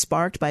incident was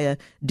sparked by a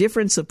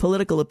difference of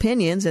political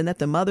opinions and that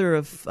the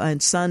mother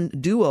and son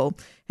duo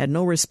had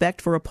no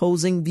respect for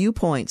opposing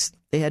viewpoints.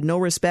 They had no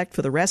respect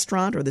for the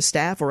restaurant or the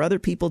staff or other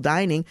people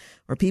dining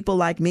or people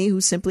like me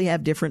who simply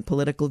have different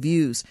political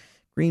views.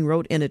 Green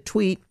wrote in a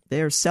tweet,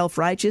 "They're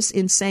self-righteous,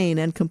 insane,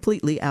 and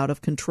completely out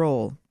of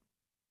control."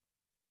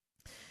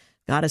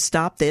 Gotta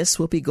stop this.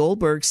 Whoopi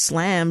Goldberg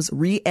slams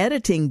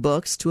re-editing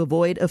books to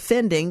avoid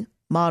offending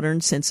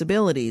modern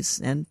sensibilities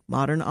and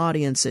modern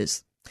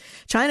audiences.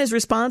 China's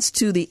response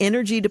to the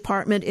Energy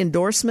Department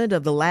endorsement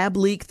of the lab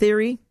leak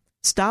theory: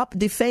 stop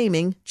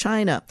defaming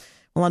China.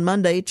 Well, on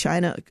Monday,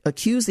 China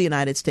accused the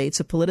United States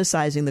of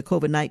politicizing the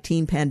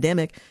COVID-19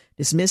 pandemic,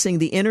 dismissing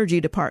the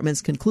Energy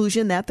Department's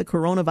conclusion that the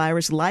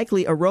coronavirus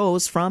likely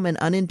arose from an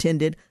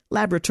unintended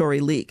laboratory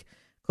leak.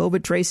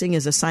 COVID tracing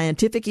is a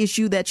scientific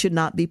issue that should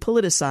not be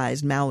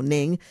politicized, Mao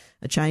Ning,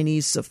 a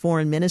Chinese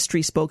foreign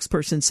ministry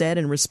spokesperson, said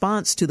in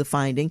response to the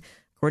finding,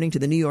 according to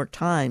the New York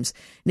Times.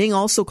 Ning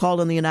also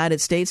called on the United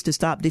States to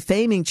stop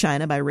defaming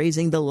China by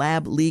raising the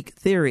lab leak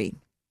theory.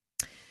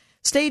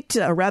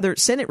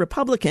 Senate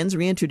Republicans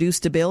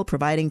reintroduced a bill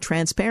providing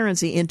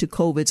transparency into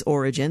COVID's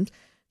origin.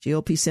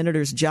 GOP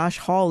Senators Josh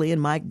Hawley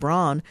and Mike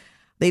Braun,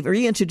 they've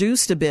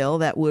reintroduced a bill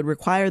that would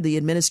require the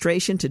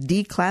administration to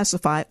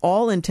declassify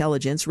all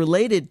intelligence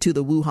related to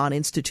the Wuhan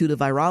Institute of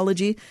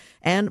Virology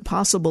and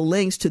possible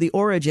links to the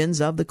origins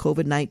of the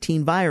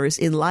COVID-19 virus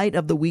in light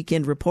of the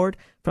weekend report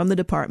from the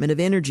Department of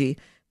Energy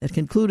that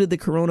concluded the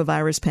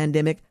coronavirus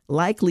pandemic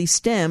likely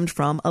stemmed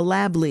from a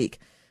lab leak.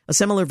 A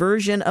similar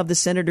version of the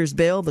senator's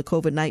bill, the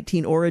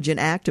COVID-19 Origin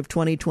Act of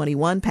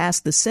 2021,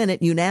 passed the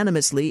Senate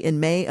unanimously in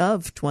May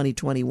of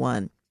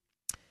 2021.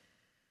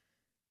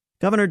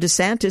 Governor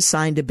DeSantis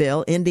signed a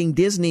bill ending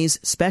Disney's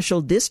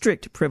special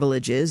district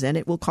privileges, and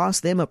it will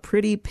cost them a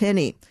pretty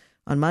penny.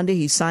 On Monday,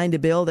 he signed a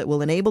bill that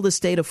will enable the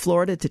state of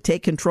Florida to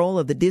take control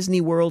of the Disney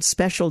World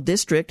Special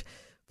District.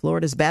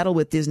 Florida's battle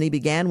with Disney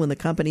began when the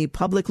company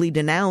publicly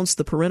denounced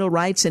the Parental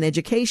Rights and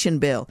Education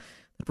Bill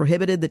that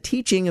prohibited the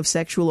teaching of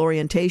sexual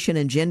orientation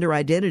and gender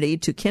identity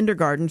to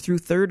kindergarten through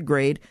third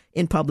grade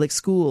in public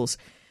schools.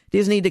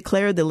 Disney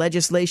declared the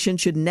legislation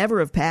should never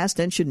have passed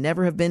and should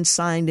never have been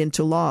signed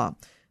into law.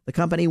 The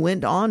company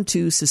went on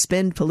to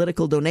suspend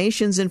political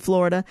donations in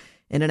Florida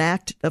in an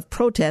act of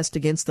protest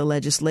against the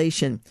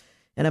legislation.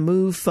 In a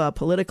move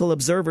political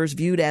observers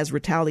viewed as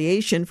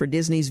retaliation for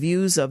Disney's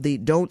views of the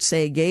Don't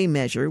Say Gay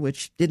measure,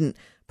 which didn't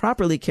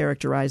properly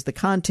characterize the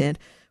content,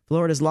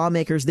 Florida's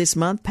lawmakers this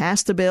month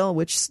passed a bill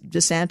which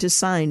DeSantis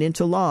signed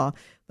into law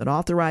that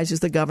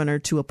authorizes the governor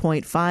to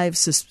appoint 5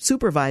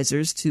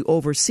 supervisors to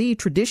oversee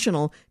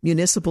traditional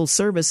municipal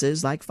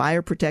services like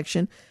fire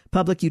protection,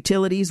 public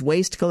utilities,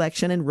 waste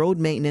collection, and road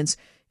maintenance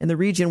in the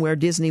region where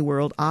Disney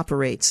World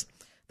operates.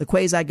 The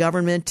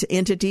quasi-government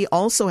entity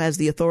also has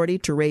the authority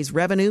to raise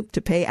revenue,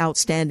 to pay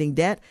outstanding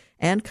debt,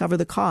 and cover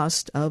the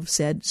cost of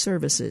said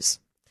services.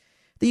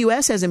 The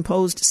U.S. has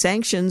imposed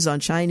sanctions on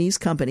Chinese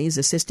companies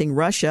assisting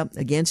Russia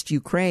against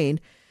Ukraine,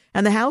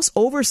 and the House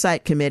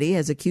Oversight Committee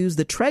has accused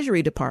the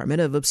Treasury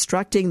Department of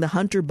obstructing the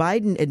Hunter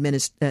Biden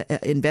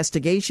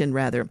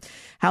investigation.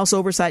 House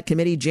Oversight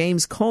Committee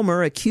James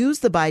Comer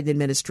accused the Biden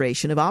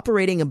administration of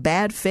operating in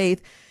bad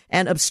faith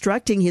and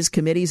obstructing his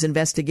committee's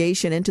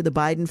investigation into the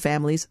Biden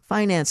family's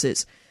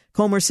finances.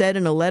 Comer said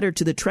in a letter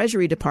to the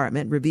Treasury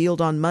Department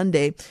revealed on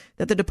Monday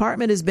that the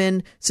department has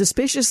been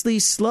suspiciously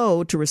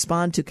slow to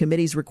respond to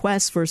committee's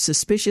requests for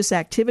suspicious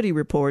activity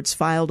reports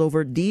filed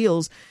over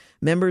deals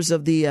members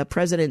of the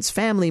president's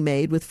family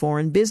made with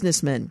foreign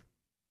businessmen.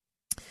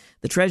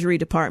 The Treasury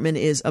Department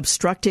is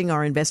obstructing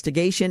our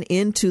investigation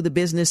into the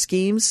business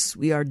schemes.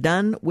 We are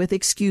done with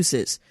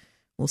excuses.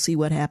 We'll see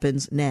what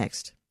happens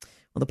next.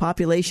 Well, the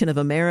population of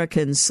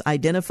Americans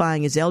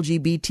identifying as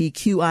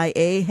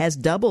LGBTQIA has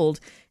doubled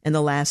in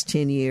the last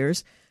 10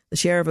 years. The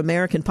share of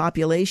American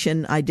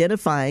population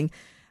identifying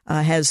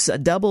has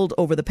doubled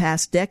over the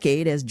past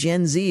decade, as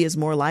Gen Z is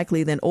more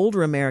likely than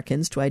older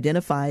Americans to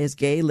identify as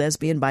gay,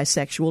 lesbian,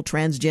 bisexual,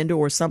 transgender,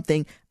 or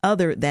something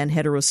other than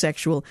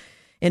heterosexual.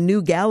 In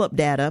new Gallup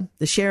data,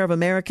 the share of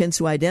Americans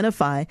who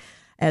identify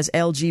as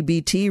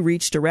LGBT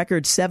reached a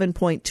record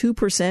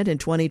 7.2% in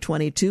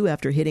 2022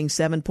 after hitting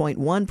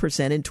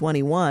 7.1% in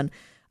 21,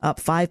 up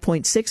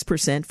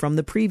 5.6% from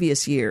the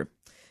previous year.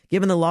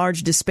 Given the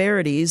large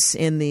disparities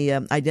in the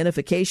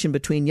identification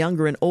between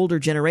younger and older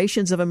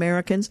generations of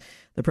Americans,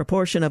 the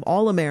proportion of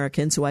all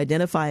Americans who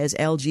identify as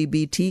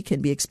LGBT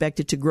can be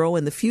expected to grow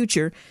in the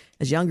future,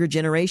 as younger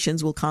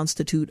generations will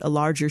constitute a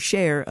larger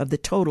share of the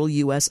total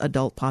U.S.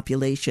 adult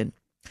population.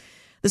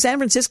 The San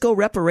Francisco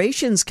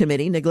Reparations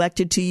Committee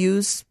neglected to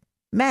use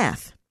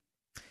math.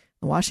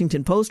 The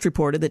Washington Post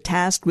reported that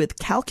tasked with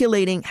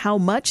calculating how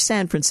much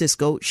San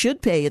Francisco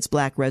should pay its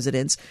black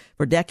residents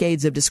for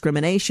decades of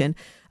discrimination,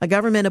 a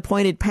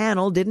government-appointed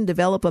panel didn't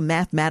develop a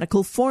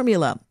mathematical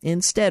formula.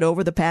 Instead,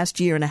 over the past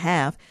year and a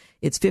half,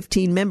 its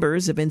 15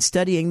 members have been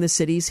studying the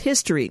city's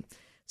history.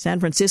 San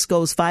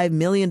Francisco's $5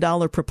 million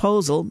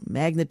proposal,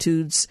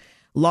 magnitudes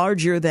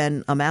larger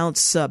than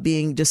amounts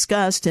being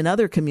discussed in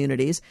other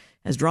communities,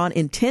 has drawn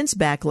intense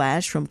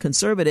backlash from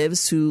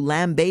conservatives who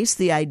lambaste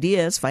the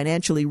idea as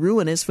financially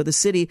ruinous for the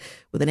city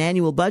with an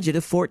annual budget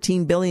of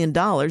 $14 billion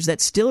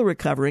that's still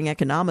recovering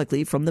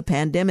economically from the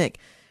pandemic.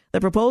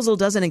 The proposal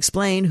doesn't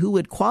explain who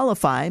would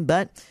qualify,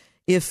 but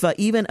if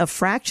even a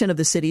fraction of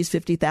the city's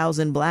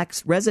 50,000 black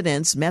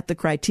residents met the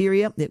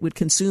criteria, it would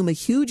consume a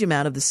huge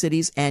amount of the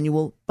city's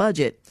annual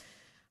budget.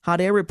 Hot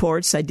Air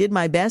reports, I did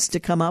my best to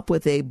come up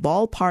with a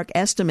ballpark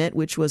estimate,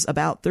 which was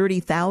about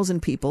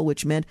 30,000 people,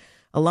 which meant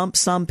a lump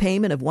sum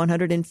payment of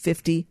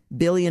 $150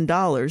 billion,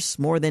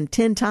 more than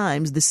 10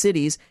 times the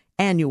city's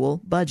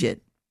annual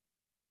budget.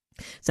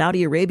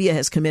 Saudi Arabia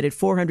has committed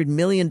 $400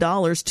 million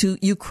to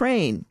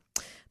Ukraine.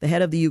 The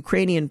head of the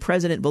Ukrainian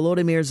President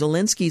Volodymyr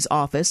Zelensky's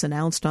office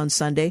announced on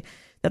Sunday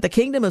that the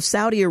Kingdom of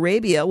Saudi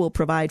Arabia will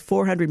provide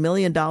 $400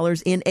 million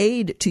in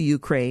aid to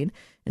Ukraine,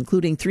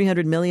 including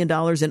 $300 million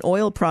in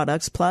oil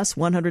products plus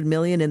 $100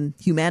 million in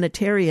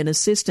humanitarian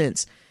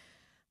assistance.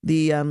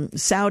 The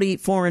Saudi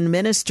foreign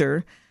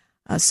minister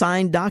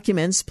signed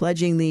documents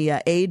pledging the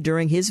aid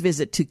during his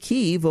visit to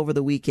Kyiv over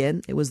the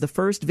weekend. It was the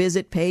first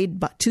visit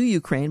paid to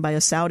Ukraine by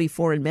a Saudi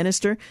foreign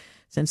minister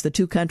since the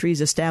two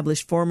countries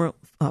established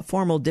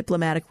formal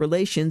diplomatic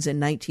relations in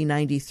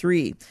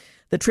 1993.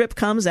 The trip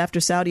comes after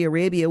Saudi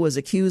Arabia was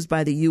accused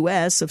by the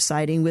U.S. of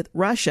siding with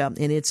Russia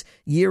in its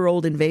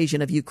year-old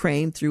invasion of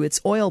Ukraine through its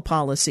oil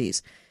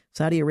policies.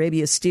 Saudi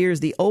Arabia steers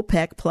the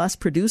OPEC Plus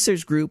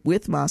producers group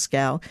with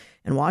Moscow,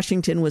 and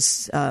Washington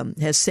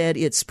has said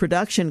its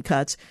production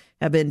cuts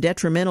have been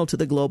detrimental to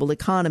the global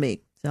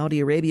economy. Saudi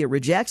Arabia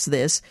rejects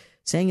this,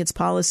 saying its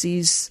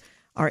policies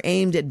are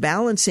aimed at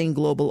balancing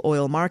global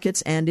oil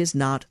markets and is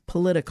not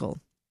political.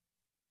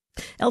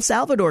 El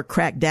Salvador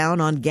cracked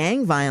down on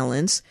gang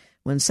violence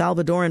when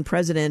Salvadoran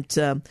President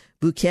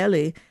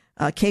Bukele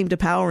came to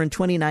power in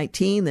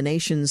 2019. The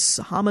nation's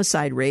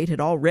homicide rate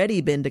had already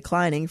been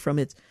declining from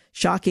its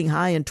shocking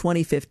high in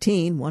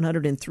 2015,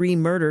 103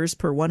 murders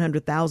per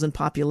 100,000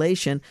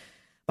 population,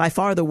 by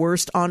far the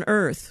worst on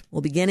earth.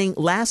 Well, beginning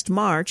last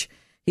March,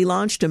 he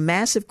launched a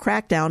massive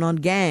crackdown on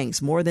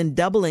gangs, more than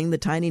doubling the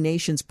tiny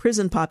nation's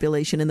prison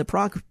population in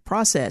the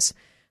process.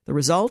 The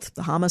result,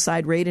 the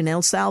homicide rate in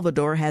El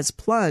Salvador has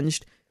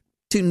plunged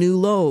to new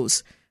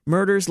lows.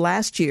 Murders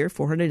last year,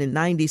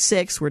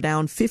 496, were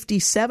down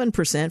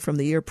 57% from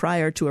the year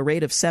prior to a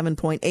rate of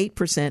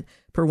 7.8%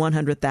 per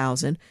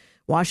 100,000.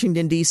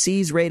 Washington,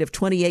 D.C.'s rate of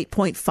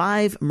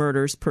 28.5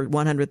 murders per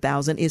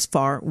 100,000 is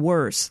far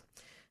worse.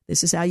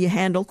 This is how you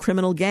handle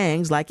criminal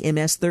gangs like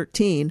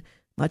MS-13,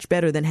 much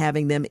better than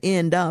having them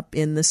end up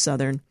in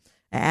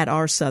at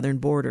our southern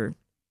border.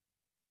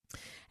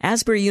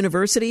 Asbury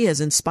University has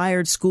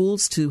inspired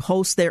schools to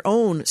host their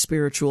own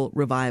spiritual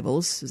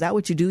revivals. Is that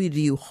what you do? Do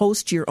you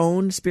host your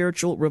own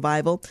spiritual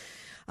revival?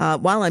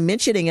 While I'm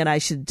mentioning it, I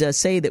should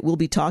say that we'll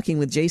be talking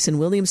with Jason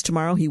Williams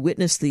tomorrow. He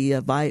witnessed the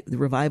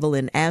revival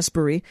in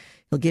Asbury.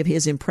 He'll give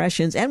his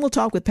impressions, and we'll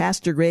talk with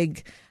Pastor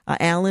Greg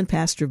Allen,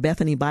 pastor of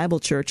Bethany Bible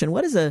Church. And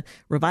what does a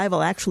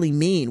revival actually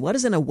mean? What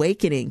is an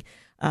awakening?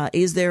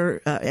 Is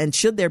there and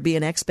should there be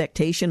an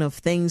expectation of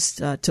things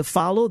to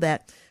follow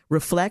that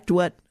reflect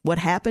what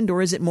happened,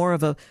 or is it more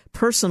of a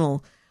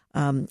personal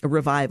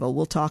revival?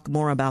 We'll talk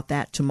more about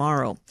that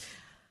tomorrow.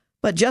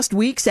 But just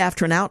weeks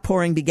after an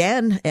outpouring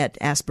began at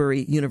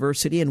Asbury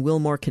University in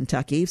Wilmore,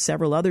 Kentucky,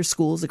 several other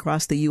schools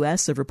across the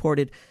U.S. have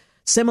reported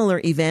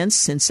similar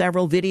events. In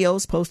several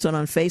videos posted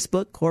on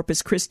Facebook,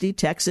 Corpus Christi,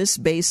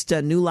 Texas-based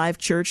New Life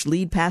Church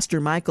lead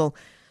pastor Michael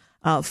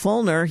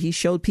Fulner, he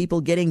showed people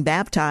getting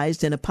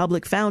baptized in a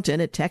public fountain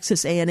at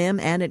Texas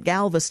A&M and at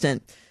Galveston.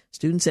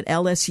 Students at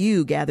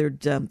LSU gathered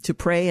to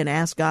pray and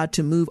ask God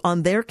to move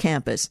on their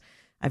campus.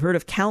 I've heard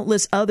of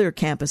countless other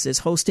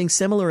campuses hosting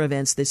similar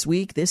events this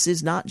week. This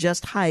is not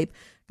just hype.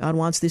 God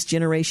wants this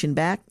generation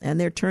back, and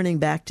they're turning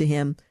back to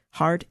Him,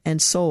 heart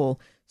and soul.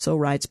 So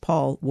writes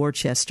Paul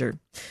Worcester.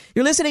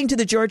 You're listening to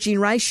The Georgene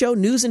Rice Show.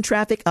 News and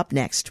traffic up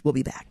next. We'll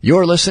be back.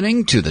 You're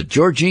listening to The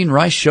Georgene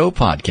Rice Show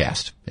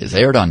podcast. It's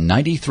aired on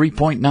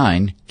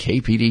 93.9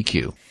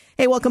 KPDQ.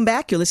 Hey, welcome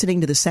back. You're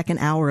listening to the second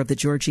hour of The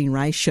Georgene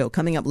Rice Show.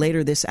 Coming up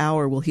later this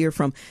hour, we'll hear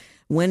from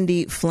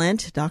Wendy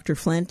Flint. Dr.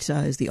 Flint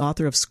is the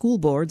author of School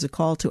Boards, A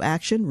Call to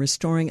Action,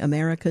 Restoring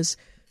America's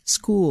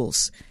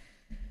Schools.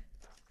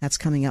 That's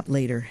coming up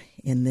later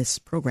in this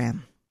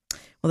program.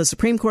 Well, the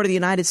Supreme Court of the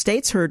United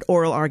States heard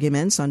oral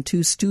arguments on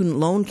 2 student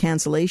loan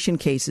cancellation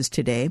cases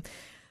today.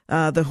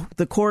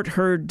 The court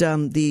heard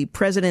the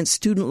president's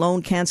student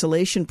loan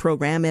cancellation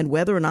program and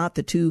whether or not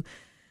the 2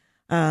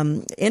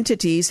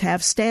 entities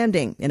have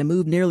standing in a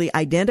move nearly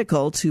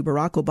identical to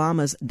Barack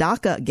Obama's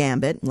DACA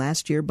gambit.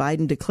 Last year,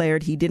 Biden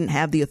declared he didn't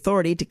have the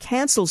authority to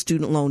cancel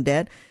student loan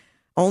debt,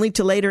 only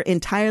to later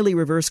entirely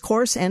reverse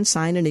course and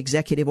sign an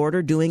executive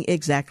order doing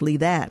exactly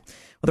that.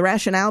 Well, the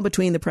rationale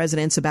between the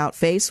president's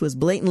about-face was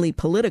blatantly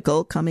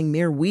political, coming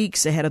mere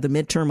weeks ahead of the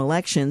midterm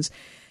elections.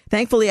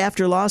 Thankfully,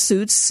 after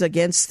lawsuits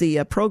against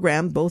the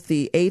program, both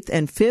the 8th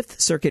and 5th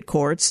Circuit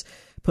Courts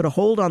put a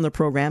hold on the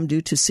program due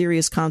to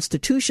serious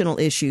constitutional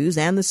issues,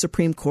 and the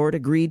Supreme Court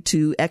agreed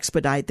to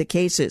expedite the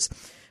cases.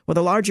 Well,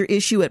 the larger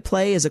issue at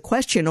play is a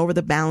question over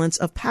the balance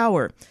of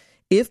power.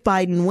 If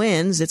Biden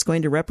wins, it's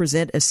going to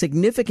represent a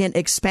significant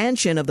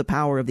expansion of the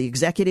power of the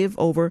executive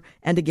over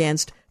and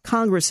against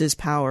Congress's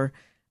power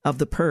of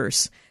the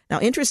purse. Now,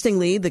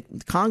 interestingly, the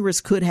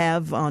Congress could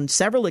have on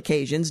several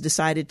occasions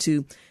decided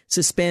to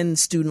suspend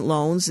student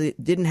loans.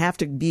 It didn't have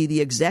to be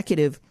the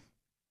executive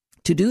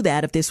to do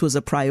that if this was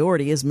a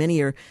priority, as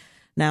many are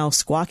now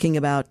squawking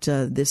about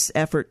this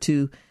effort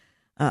to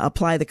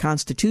apply the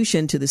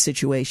Constitution to the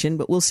situation.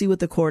 But we'll see what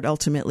the court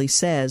ultimately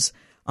says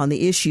on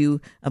the issue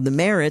of the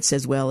merits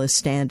as well as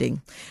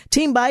standing.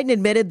 Team Biden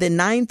admitted the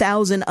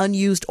 9,000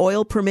 unused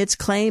oil permits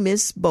claim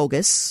is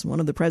bogus. One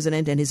of the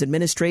president and his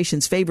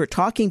administration's favorite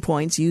talking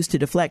points used to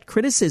deflect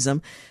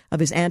criticism of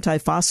his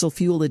anti-fossil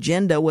fuel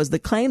agenda was the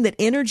claim that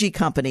energy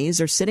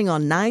companies are sitting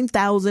on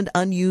 9,000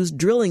 unused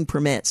drilling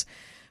permits.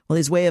 Well,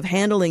 his way of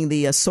handling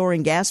the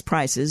soaring gas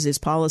prices, his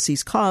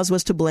policy's cause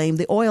was to blame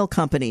the oil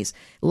companies,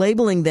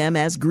 labeling them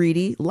as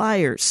greedy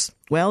liars.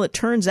 Well, it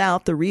turns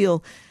out the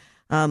real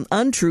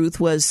untruth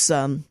was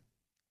the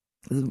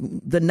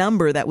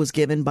number that was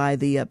given by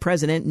the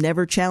president,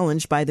 never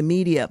challenged by the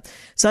media.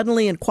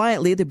 Suddenly and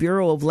quietly, the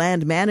Bureau of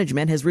Land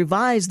Management has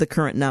revised the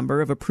current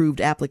number of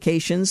approved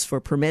applications for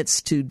permits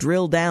to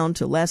drill down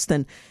to less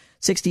than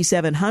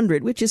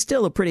 6,700, which is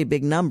still a pretty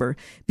big number.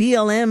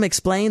 BLM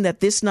explained that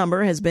this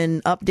number has been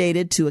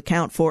updated to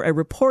account for a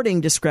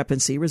reporting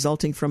discrepancy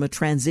resulting from a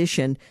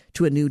transition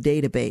to a new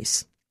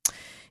database.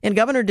 In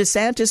Governor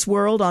DeSantis'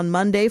 world on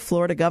Monday,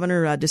 Florida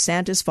Governor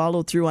DeSantis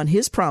followed through on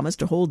his promise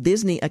to hold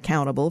Disney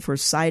accountable for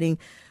siding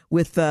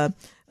with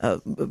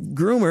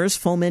groomers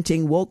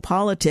fomenting woke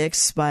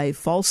politics by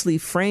falsely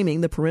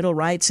framing the Parental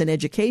Rights and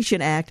Education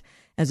Act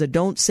as a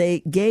Don't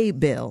Say Gay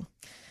bill.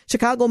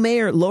 Chicago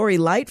Mayor Lori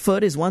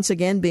Lightfoot is once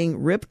again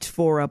being ripped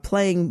for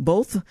playing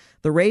both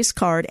the race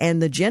card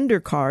and the gender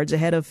cards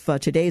ahead of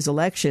today's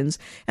elections.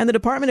 And the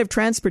Department of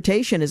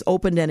Transportation has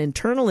opened an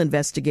internal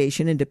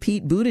investigation into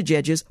Pete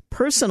Buttigieg's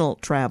personal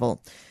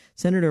travel.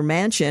 Senator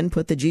Manchin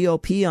put the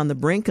GOP on the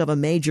brink of a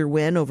major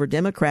win over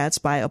Democrats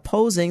by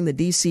opposing the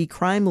D.C.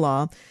 crime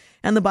law.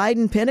 And the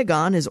Biden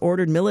Pentagon has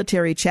ordered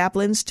military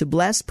chaplains to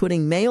bless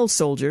putting male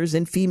soldiers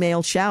in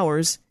female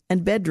showers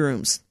and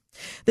bedrooms.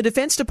 The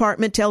Defense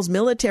Department tells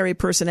military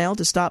personnel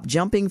to stop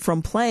jumping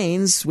from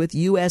planes with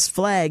U.S.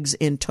 flags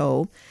in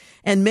tow,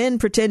 and men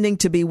pretending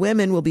to be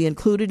women will be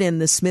included in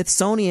the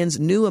Smithsonian's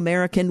new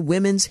American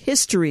Women's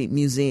History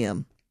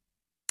Museum.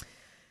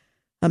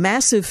 A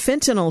massive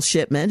fentanyl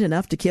shipment,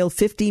 enough to kill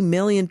 50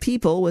 million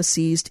people, was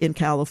seized in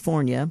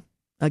California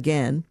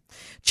again.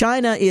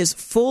 China is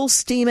full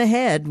steam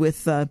ahead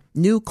with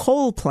new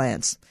coal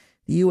plants.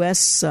 The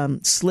U.S.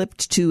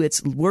 slipped to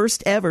its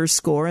worst ever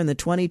score in the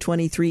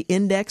 2023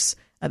 Index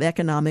of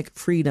Economic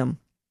Freedom.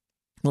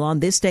 Well, on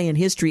this day in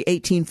history,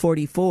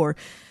 1844,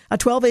 a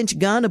 12-inch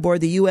gun aboard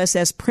the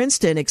USS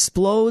Princeton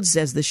explodes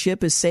as the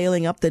ship is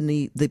sailing up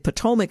the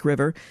Potomac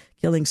River,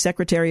 killing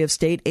Secretary of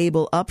State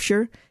Abel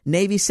Upshur,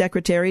 Navy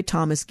Secretary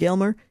Thomas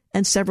Gilmer,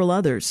 and several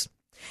others.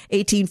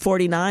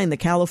 1849, the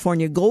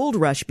California Gold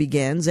Rush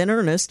begins in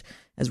earnest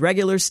as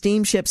regular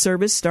steamship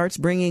service starts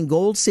bringing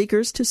gold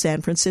seekers to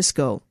San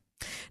Francisco.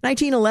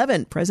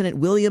 1911, President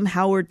William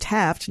Howard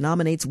Taft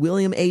nominates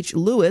William H.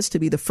 Lewis to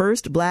be the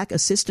first black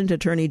Assistant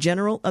Attorney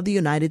General of the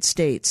United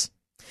States.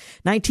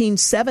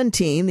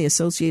 1917, the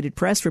Associated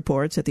Press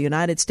reports that the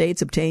United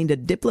States obtained a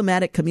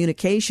diplomatic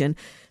communication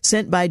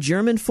sent by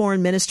German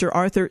Foreign Minister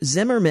Arthur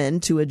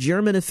Zimmermann to a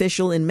German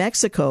official in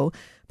Mexico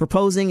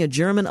proposing a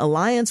German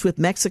alliance with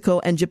Mexico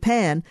and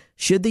Japan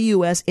should the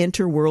U.S.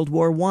 enter World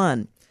War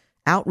I.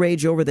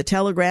 Outrage over the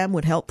telegram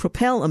would help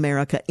propel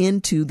America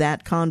into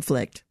that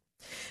conflict.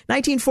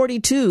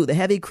 1942, the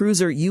heavy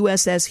cruiser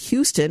USS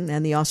Houston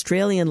and the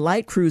Australian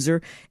light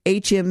cruiser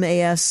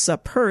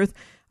HMAS Perth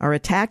are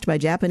attacked by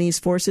Japanese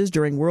forces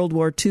during World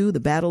War II,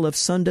 the Battle of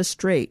Sunda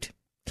Strait.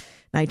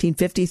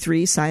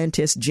 1953,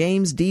 scientists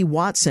James D.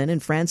 Watson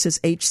and Francis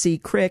H.C.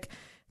 Crick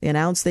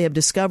announced they have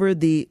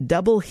discovered the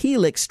double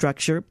helix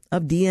structure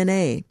of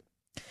DNA.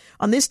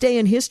 On this day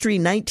in history,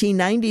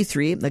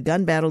 1993, the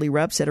gun battle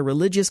erupts at a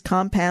religious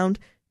compound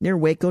near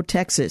Waco,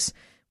 Texas,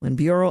 when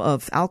Bureau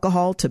of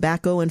Alcohol,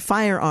 Tobacco, and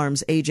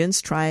Firearms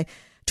agents try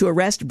to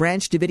arrest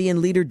Branch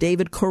Davidian leader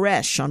David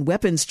Koresh on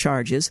weapons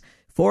charges.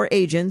 4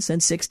 agents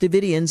and 6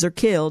 Davidians are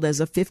killed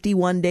as a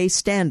 51-day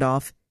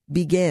standoff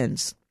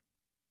begins.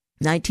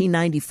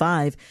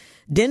 1995,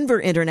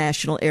 Denver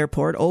International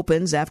Airport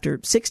opens after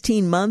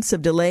 16 months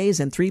of delays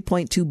and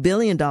 $3.2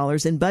 billion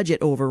in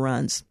budget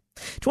overruns.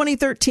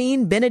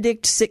 2013,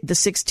 Benedict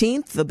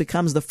XVI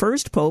becomes the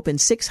first pope in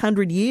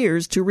 600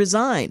 years to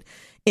resign,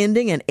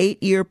 ending an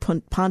 8-year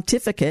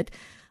pontificate.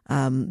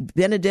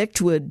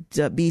 Benedict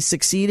would be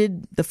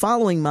succeeded the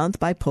following month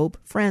by Pope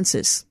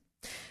Francis.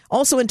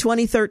 Also in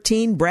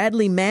 2013,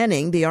 Bradley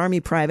Manning, the Army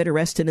private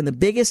arrested in the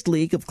biggest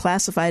leak of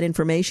classified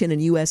information in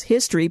U.S.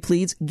 history,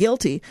 pleads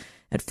guilty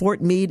at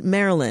Fort Meade,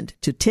 Maryland,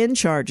 to 10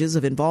 charges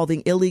of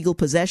involving illegal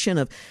possession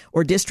of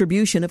or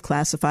distribution of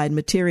classified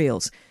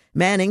materials.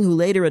 Manning, who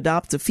later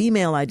adopts a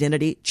female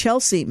identity,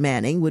 Chelsea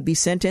Manning, would be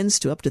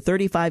sentenced to up to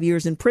 35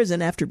 years in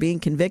prison after being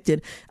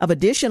convicted of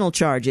additional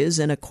charges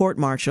in a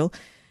court-martial.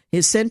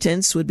 His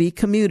sentence would be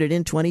commuted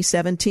in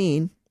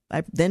 2017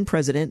 by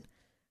then-President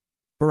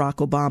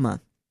Barack Obama.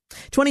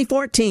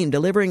 2014,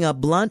 delivering a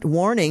blunt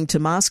warning to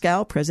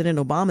Moscow, President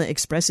Obama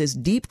expresses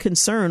deep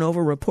concern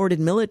over reported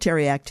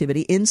military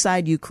activity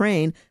inside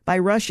Ukraine by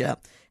Russia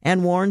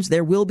and warns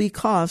there will be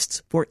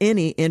costs for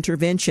any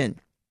intervention.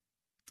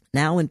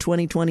 Now in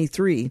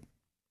 2023,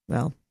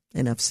 well,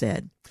 enough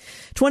said.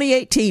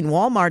 2018,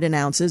 Walmart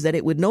announces that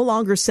it would no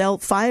longer sell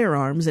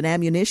firearms and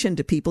ammunition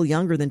to people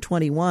younger than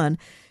 21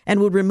 and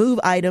would remove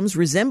items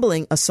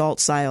resembling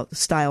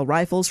assault-style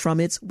rifles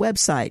from its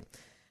website.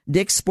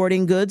 Dick's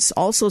Sporting Goods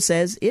also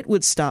says it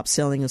would stop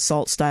selling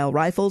assault-style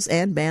rifles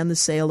and ban the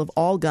sale of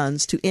all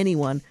guns to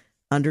anyone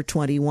under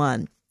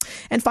 21.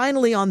 And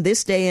finally, on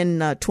this day in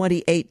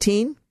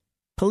 2018,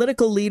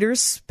 political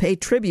leaders pay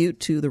tribute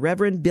to the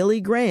Reverend Billy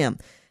Graham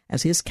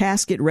as his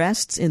casket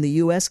rests in the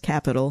U.S.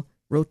 Capitol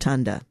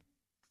Rotunda.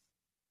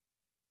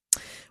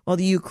 Well,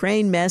 the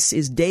Ukraine mess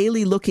is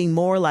daily looking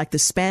more like the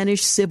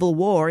Spanish Civil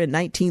War in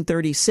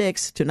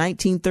 1936 to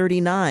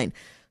 1939.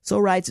 So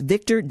writes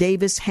Victor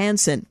Davis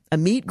Hansen, a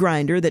meat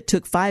grinder that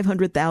took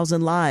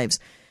 500,000 lives.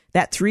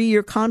 That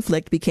 3-year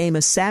conflict became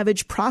a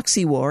savage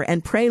proxy war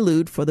and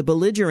prelude for the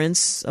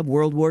belligerence of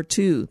World War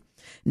II.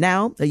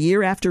 Now, a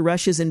year after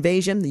Russia's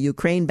invasion, the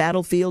Ukraine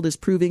battlefield is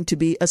proving to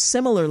be a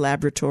similar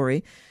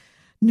laboratory.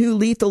 New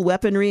lethal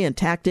weaponry and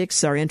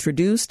tactics are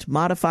introduced,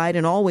 modified,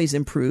 and always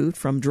improved,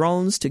 from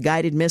drones to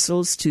guided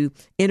missiles to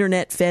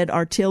internet-fed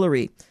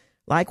artillery.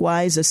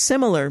 Likewise, a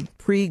similar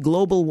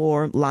pre-global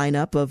war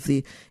lineup of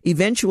the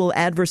eventual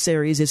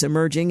adversaries is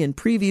emerging in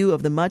preview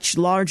of the much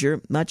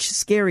larger, much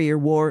scarier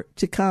war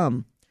to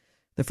come.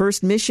 The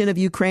first mission of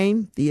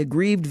Ukraine, the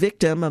aggrieved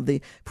victim of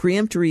the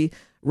preemptory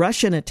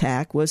Russian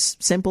attack, was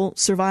simple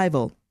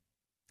survival.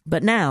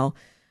 But now,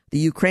 the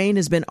Ukraine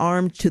has been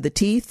armed to the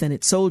teeth, and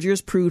its soldiers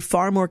proved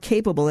far more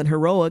capable and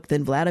heroic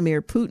than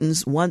Vladimir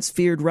Putin's once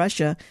feared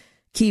Russia.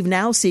 Kyiv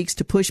now seeks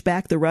to push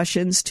back the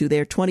Russians to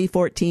their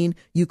 2014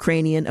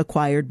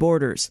 Ukrainian-acquired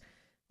borders.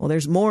 Well,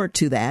 there's more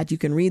to that. You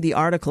can read the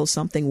article,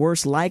 Something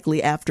Worse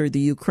Likely After the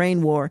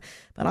Ukraine War,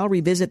 but I'll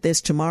revisit this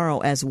tomorrow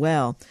as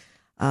well.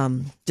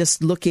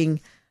 Just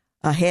looking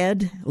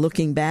ahead,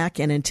 looking back,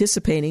 and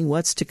anticipating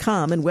what's to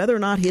come, and whether or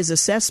not his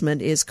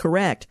assessment is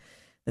correct,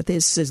 that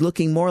this is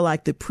looking more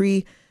like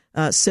the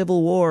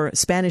Civil War,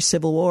 Spanish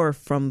Civil War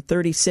from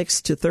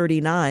 36 to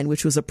 39,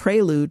 which was a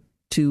prelude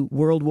to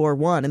World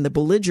War I and the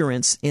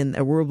belligerence in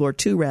World War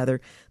II,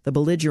 the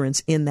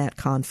belligerence in that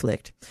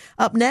conflict.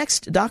 Up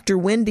next, Dr.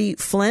 Wendy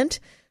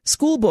Flint,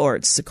 School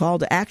Boards, a call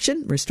to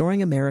action,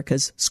 restoring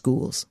America's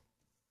schools.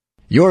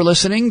 You're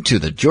listening to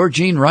the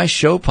Georgene Rice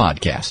Show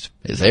podcast.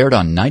 It's aired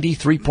on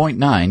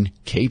 93.9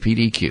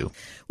 KPDQ.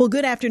 Well,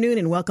 good afternoon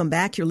and welcome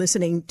back. You're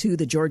listening to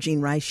the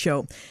Georgene Rice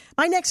Show.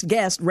 My next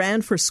guest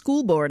ran for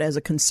school board as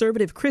a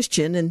conservative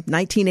Christian in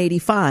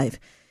 1985.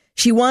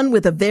 She won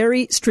with a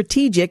very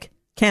strategic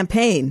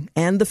campaign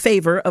and the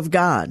favor of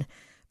God,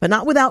 but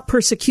not without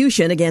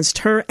persecution against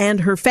her and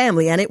her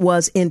family, and it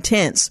was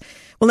intense.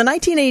 Well, in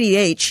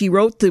 1988, she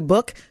wrote the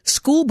book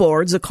School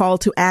Boards, A Call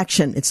to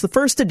Action. It's the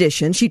first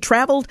edition. She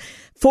traveled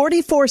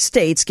 44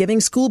 states giving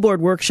school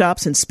board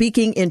workshops and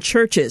speaking in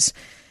churches.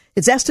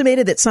 It's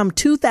estimated that some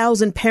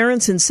 2,000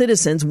 parents and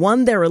citizens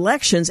won their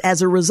elections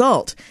as a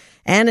result.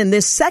 And in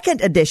this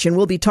second edition,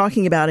 we'll be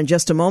talking about in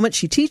just a moment,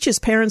 she teaches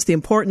parents the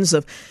importance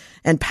of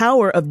and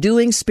power of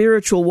doing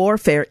spiritual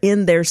warfare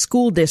in their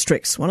school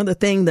districts. One of the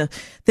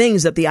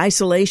things that the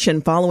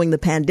isolation following the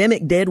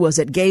pandemic did was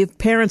it gave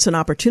parents an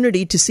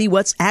opportunity to see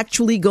what's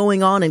actually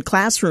going on in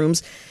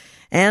classrooms,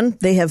 and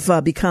they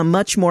have become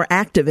much more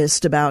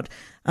activist about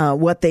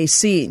what they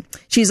see.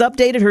 She's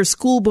updated her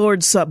school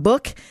board's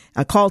book,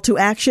 A Call to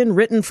Action,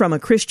 written from a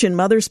Christian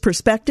mother's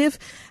perspective.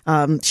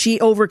 She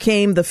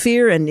overcame the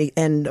fear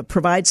and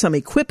provides some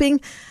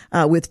equipping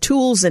with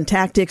tools and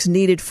tactics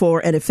needed for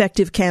an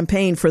effective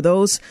campaign for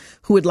those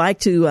who would like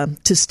to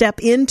step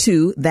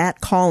into that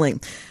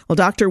calling. Well,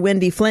 Dr.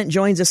 Wendy Flint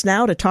joins us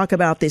now to talk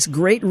about this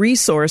great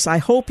resource I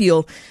hope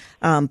you'll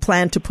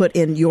plan to put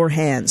in your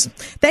hands.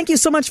 Thank you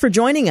so much for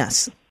joining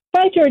us.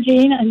 Hi,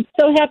 Georgene. I'm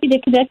so happy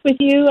to connect with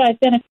you. I've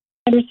been a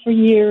friend for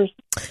years.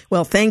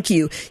 Well, thank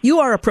you. You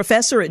are a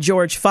professor at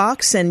George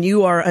Fox, and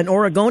you are an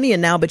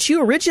Oregonian now, but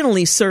you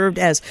originally served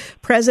as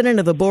president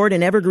of the board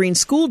in Evergreen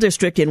School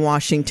District in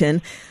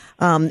Washington.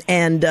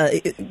 And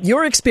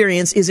your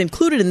experience is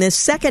included in this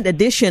second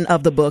edition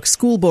of the book,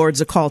 School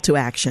Boards, A Call to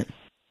Action.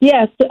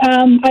 Yes.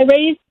 I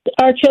raised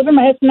our children.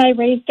 My husband and I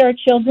raised our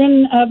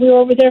children. We were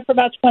over there for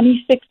about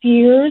 26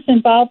 years,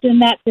 involved in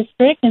that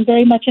district and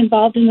very much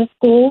involved in the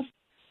schools.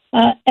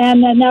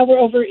 And now we're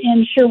over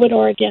in Sherwood,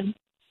 Oregon.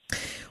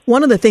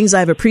 One of the things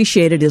I've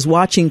appreciated is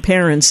watching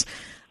parents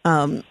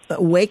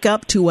wake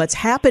up to what's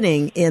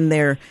happening in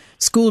their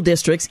school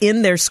districts,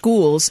 in their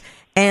schools,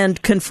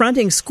 and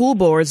confronting school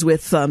boards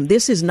with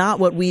this is not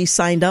what we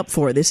signed up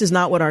for. This is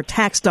not what our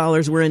tax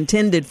dollars were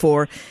intended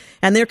for.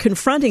 And they're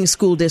confronting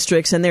school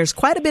districts, and there's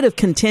quite a bit of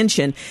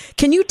contention.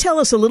 Can you tell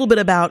us a little bit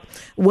about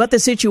what the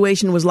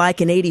situation was like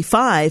in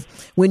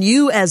 85 when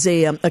you, as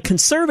a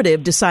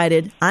conservative,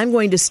 decided, I'm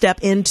going to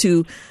step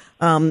into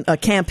a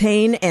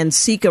campaign and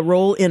seek a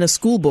role in a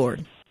school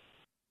board?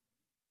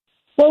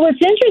 Well, what's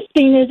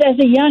interesting is, as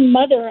a young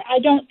mother, I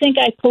don't think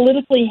I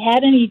politically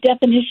had any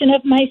definition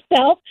of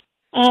myself.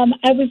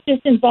 I was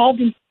just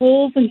involved in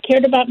schools and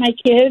cared about my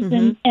kids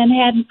and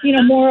had,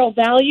 moral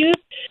values.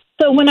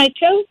 So when I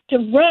chose to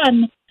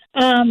run,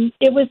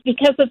 it was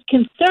because of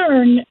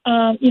concern,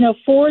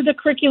 for the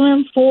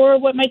curriculum, for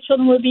what my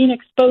children were being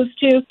exposed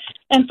to,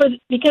 and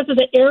because of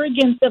the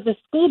arrogance of the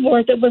school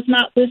board that was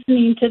not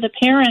listening to the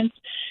parents.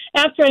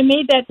 After I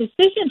made that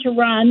decision to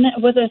run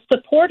with a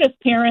support of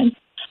parents,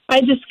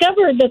 I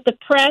discovered that the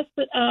press,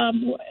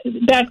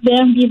 back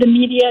then, be the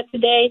media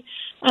today,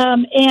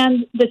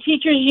 and the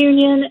teachers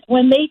union,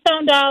 when they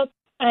found out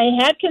I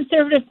had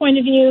conservative point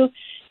of view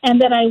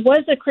and that I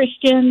was a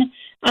Christian,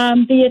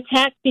 the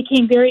attack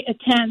became very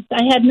intense.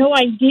 I had no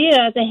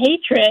idea the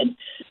hatred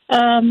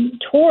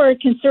toward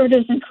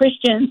conservatives and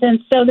Christians. And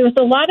so there was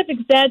a lot of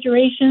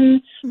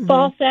exaggeration,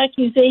 false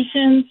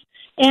accusations,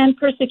 and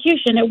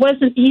persecution. It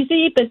wasn't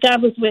easy, but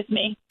God was with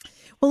me.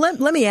 Well,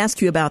 let me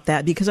ask you about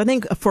that, because I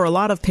think for a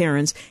lot of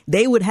parents,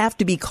 they would have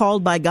to be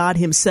called by God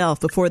himself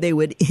before they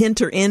would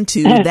enter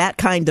into that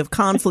kind of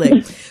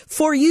conflict.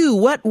 For you,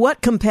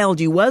 what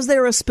compelled you? Was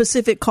there a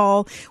specific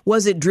call?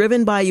 Was it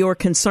driven by your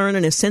concern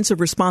and a sense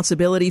of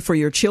responsibility for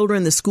your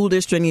children, the school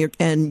district,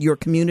 and your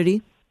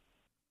community?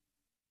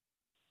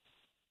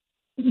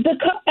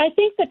 I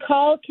think the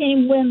call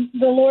came when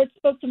the Lord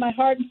spoke to my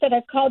heart and said,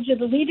 I've called you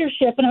to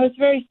leadership. And I was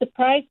very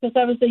surprised because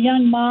I was a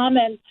young mom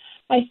and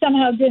I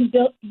somehow didn't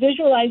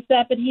visualize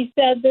that, but he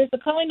said, there's a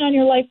calling on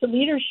your life to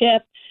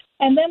leadership.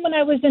 And then when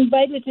I was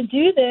invited to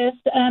do this,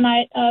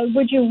 and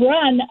would you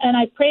run? And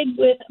I prayed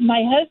with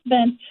my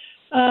husband,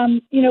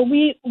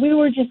 we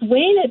were just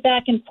weighing it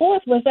back and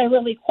forth. Was I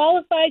really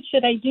qualified?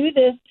 Should I do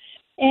this?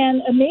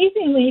 And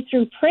amazingly,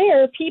 through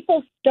prayer,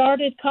 people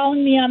started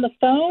calling me on the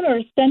phone or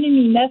sending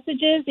me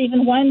messages.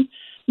 Even one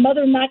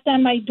mother knocked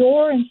on my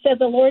door and said,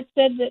 the Lord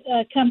said,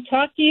 come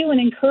talk to you and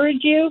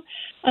encourage you.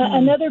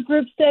 Another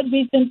group said,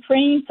 we've been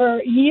praying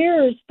for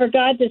years for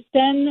God to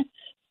send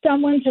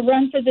someone to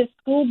run for this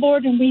school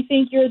board, and we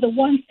think you're the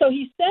one. So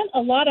he sent a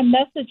lot of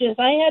messages.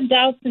 I had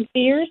doubts and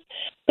fears,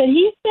 but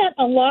he sent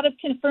a lot of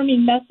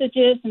confirming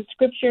messages and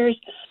scriptures.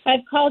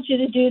 I've called you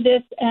to do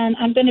this, and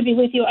I'm going to be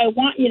with you. I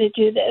want you to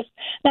do this.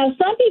 Now,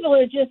 some people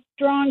are just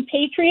strong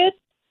patriots,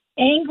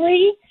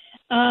 angry,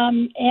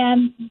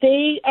 and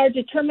they are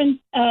determined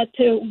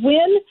to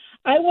win.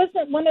 I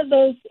wasn't one of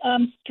those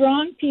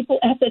strong people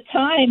at the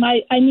time.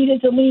 I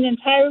needed to lean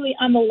entirely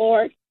on the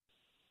Lord.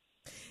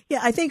 Yeah,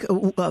 I think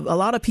a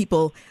lot of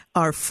people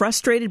are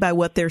frustrated by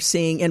what they're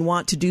seeing and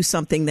want to do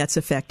something that's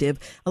effective.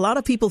 A lot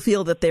of people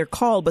feel that they're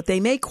called, but they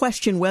may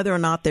question whether or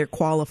not they're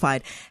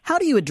qualified. How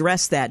do you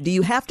address that? Do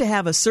you have to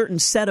have a certain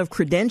set of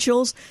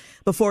credentials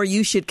before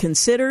you should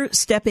consider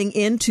stepping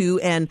into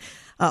and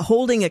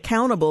holding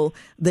accountable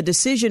the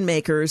decision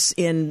makers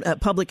in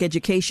public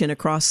education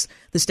across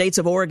the states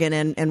of Oregon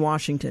and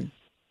Washington?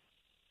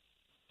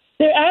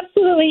 There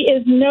absolutely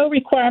is no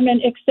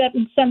requirement, except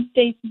in some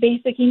states,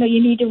 basic, you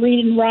need to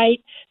read and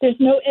write. There's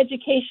no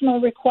educational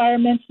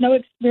requirements, no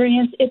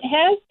experience. It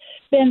has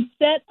been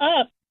set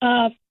up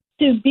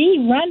to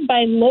be run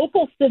by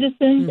local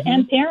citizens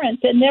and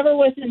parents. It never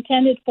was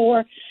intended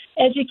for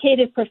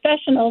educated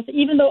professionals,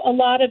 even though a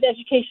lot of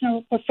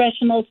educational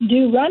professionals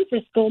do run for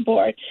school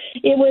board.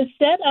 It was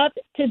set up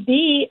to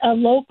be a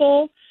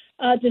local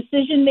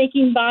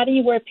decision-making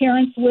body where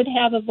parents would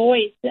have a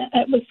voice.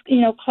 It was,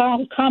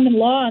 called common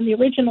law in the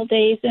original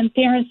days, and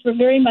parents were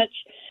very much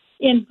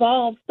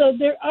involved. So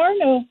there are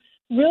no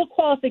real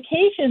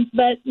qualifications,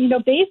 but,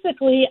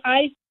 basically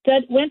I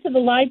went to the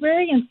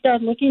library and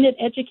started looking at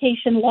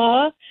education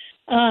law.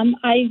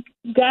 I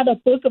got a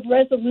book of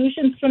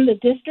resolutions from the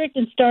district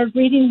and started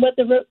reading what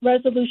the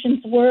resolutions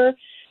were.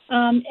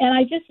 And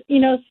I just,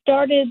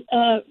 started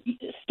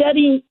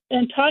studying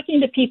and talking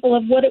to people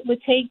of what it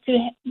would take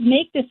to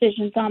make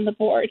decisions on the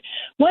board.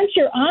 Once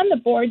you're on the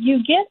board,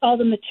 you get all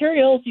the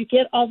materials, you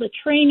get all the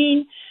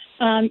training,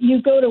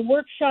 you go to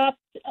workshops,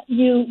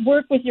 you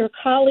work with your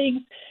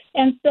colleagues,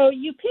 and so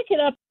you pick it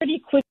up pretty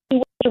quickly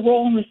what the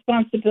role and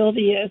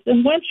responsibility is.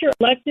 And once you're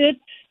elected,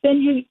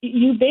 then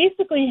you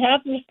basically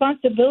have the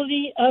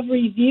responsibility of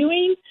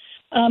reviewing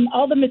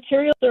all the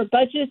materials or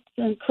budgets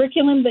and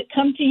curriculum that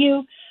come to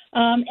you,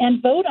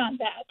 and vote on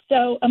that.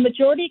 So a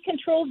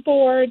majority-controlled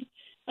board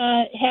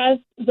has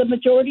the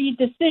majority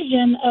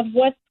decision of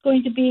what's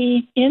going to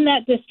be in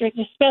that district,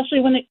 especially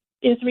when it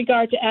is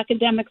regard to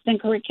academics and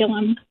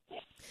curriculum.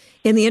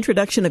 In the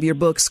introduction of your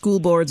book, School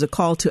Boards, A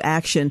Call to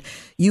Action,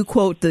 you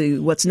quote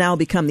what's now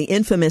become the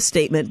infamous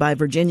statement by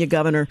Virginia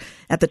Governor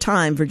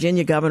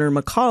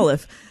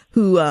McAuliffe,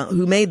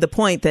 who made the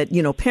point that,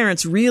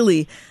 parents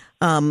really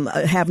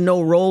have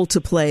no role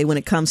to play when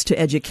it comes to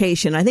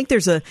education. I think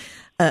there's a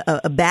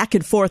back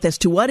and forth as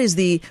to what is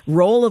the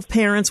role of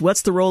parents,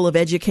 what's the role of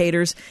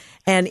educators,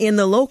 and in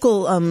the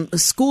local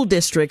school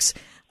districts,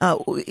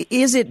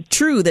 is it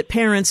true that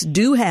parents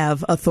do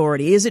have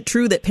authority? Is it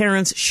true that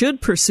parents should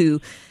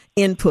pursue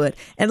input?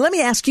 And let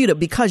me ask you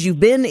because you've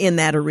been in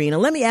that arena,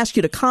 let me ask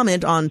you to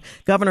comment on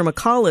Governor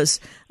McAuliffe's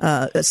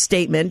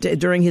statement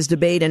during his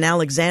debate in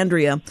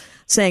Alexandria,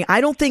 saying,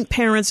 I don't think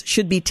parents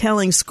should be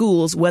telling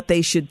schools what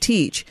they should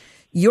teach.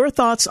 Your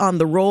thoughts on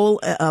the role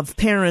of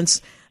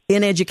parents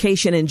in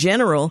education in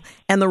general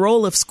and the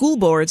role of school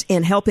boards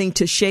in helping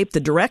to shape the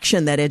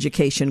direction that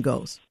education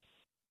goes?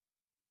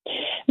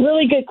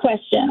 Really good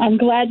question. I'm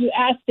glad you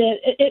asked it.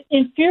 It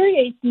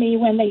infuriates me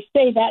when they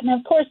say that. And,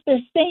 of course,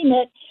 they're saying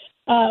it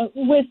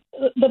with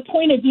the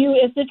point of view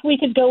as if we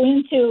could go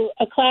into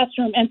a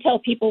classroom and tell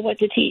people what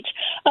to teach.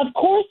 Of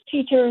course,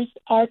 teachers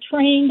are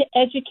trained,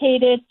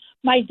 educated.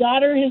 My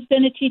daughter has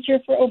been a teacher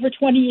for over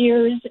 20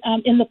 years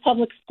in the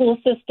public school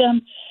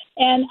system.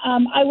 And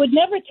I would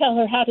never tell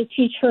her how to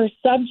teach her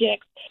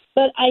subjects,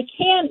 but I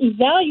can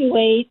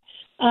evaluate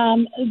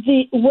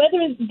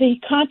whether the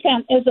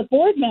content as a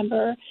board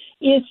member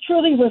is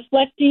truly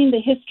reflecting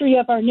the history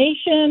of our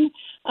nation.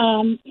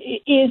 What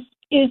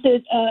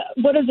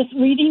are the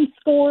reading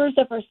scores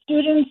of our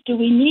students? Do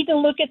we need to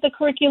look at the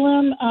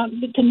curriculum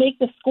to make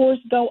the scores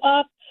go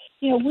up?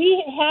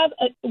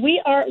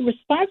 We are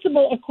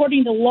responsible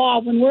according to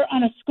law when we're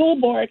on a school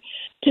board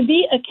to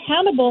be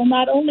accountable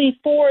not only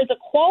for the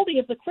quality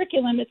of the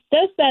curriculum, it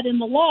says that in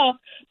the law,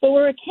 but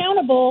we're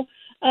accountable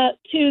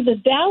to the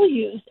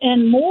values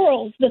and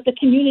morals that the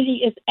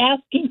community is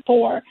asking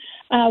for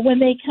when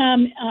they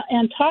come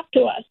and talk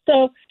to us.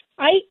 So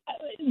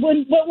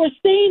what we're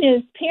saying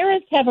is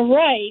parents have a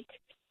right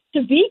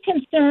to be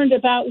concerned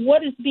about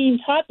what is being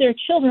taught their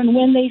children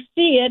when they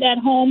see it at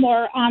home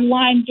or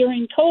online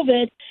during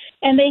COVID,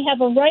 and they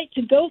have a right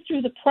to go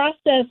through the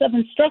process of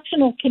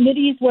instructional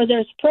committees where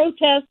there's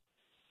protests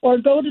or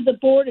go to the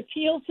board,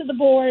 appeal to the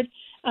board,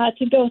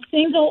 to go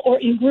single or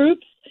in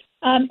groups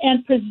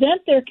and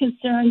present their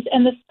concerns,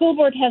 and the school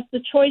board has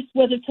the choice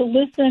whether to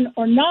listen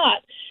or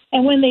not.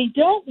 And when they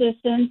don't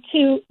listen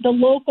to the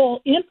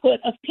local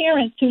input of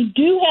parents who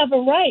do have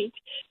a right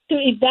to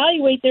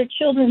evaluate their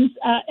children's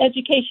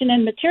education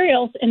and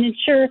materials and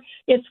ensure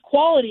its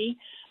quality,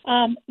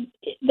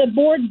 the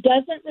board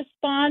doesn't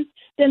respond,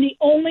 then the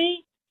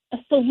only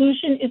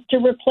solution is to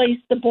replace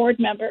the board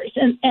members.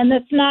 And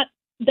that's not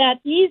that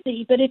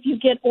easy, but if you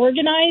get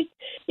organized,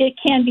 it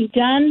can be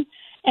done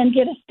and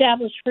get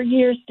established for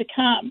years to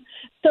come.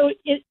 So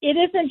it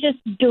isn't just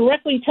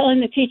directly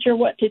telling the teacher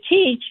what to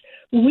teach.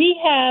 We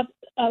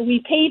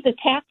pay the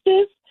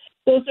taxes.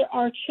 Those are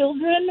our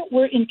children.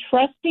 We're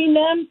entrusting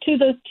them to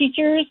those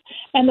teachers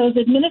and those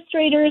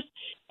administrators,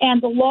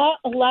 and the law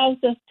allows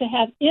us to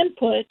have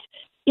input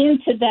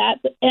into that.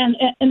 And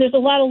there's a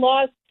lot of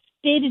laws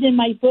stated in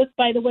my book,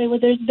 by the way, where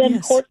there's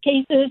been court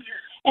cases,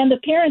 and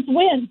the parents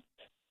win.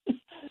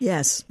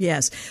 Yes.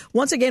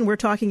 Once again, we're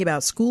talking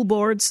about School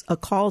Boards, A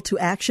Call to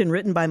Action,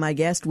 written by my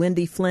guest,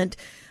 Wendy Flint.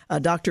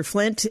 Dr.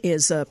 Flint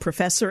is a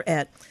professor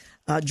at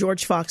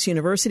George Fox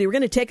University. We're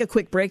going to take a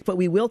quick break, but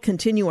we will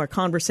continue our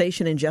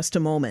conversation in just a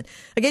moment.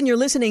 Again, you're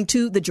listening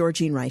to The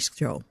Georgene Rice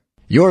Show.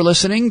 You're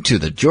listening to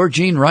the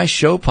Georgene Rice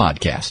Show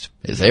podcast.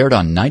 It's aired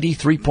on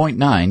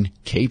 93.9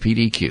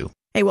 KPDQ.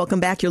 Hey, welcome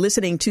back. You're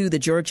listening to the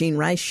Georgene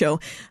Rice Show.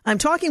 I'm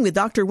talking with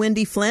Dr.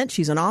 Wendy Flint.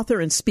 She's an author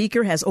and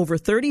speaker, has over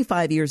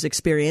 35 years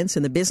experience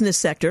in the business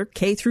sector,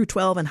 K through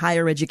 12 and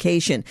higher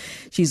education.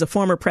 She's a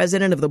former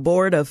president of the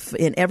board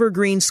in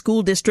Evergreen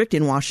School District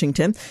in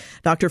Washington.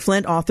 Dr.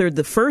 Flint authored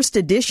the first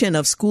edition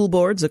of School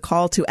Boards, A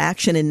Call to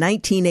Action in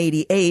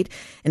 1988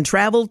 and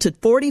traveled to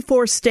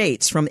 44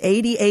 states from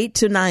 88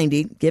 to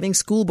 90, giving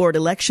school board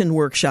election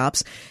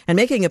workshops and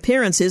making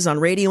appearances on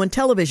radio and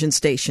television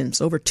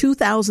stations. Over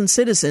 2,000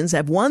 citizens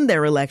have won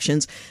their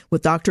elections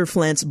with Dr.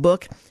 Flint's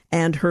book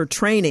and her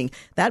training.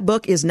 That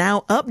book is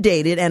now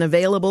updated and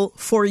available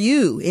for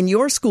you in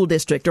your school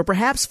district, or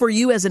perhaps for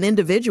you as an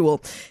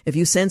individual. If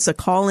you sense a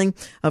calling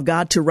of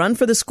God to run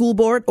for the school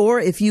board,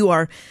 or if you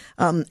are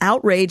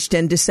outraged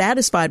and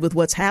dissatisfied with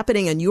what's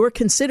happening and you're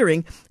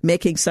considering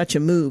making such a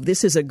move,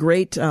 this is a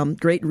great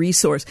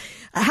resource.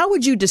 How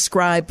would you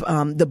describe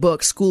the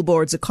book, School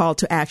Boards, A Call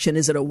to Action?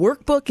 Is it a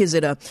workbook? Is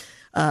it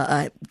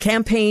a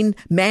campaign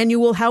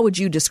manual? How would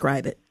you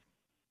describe it?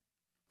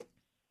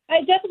 I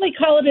definitely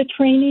call it a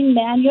training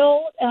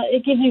manual.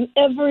 It gives you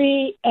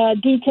every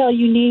detail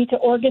you need to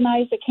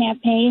organize a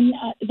campaign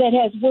that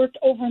has worked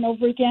over and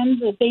over again,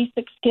 the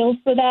basic skills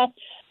for that,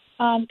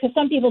 because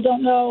some people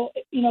don't know,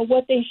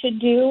 what they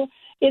should do.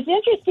 It's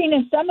interesting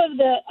in some of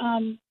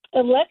the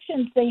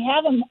elections, they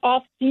have them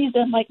off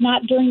season, like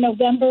not during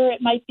November.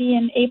 It might be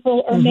in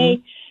April or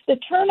May. The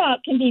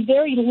turnout can be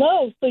very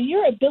low, so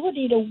your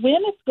ability to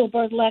win a school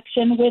board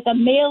election with a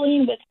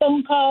mailing, with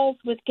phone calls,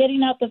 with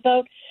getting out the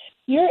vote,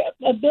 your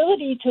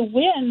ability to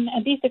win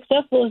and be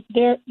successful is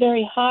very,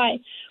 very high.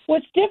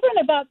 What's different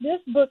about this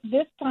book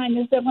this time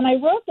is that when I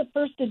wrote the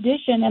first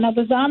edition and I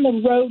was on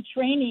the road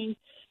training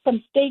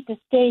from state to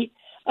state,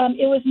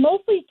 it was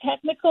mostly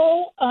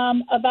technical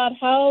about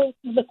how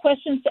the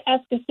questions to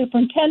ask a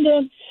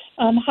superintendent,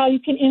 how you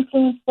can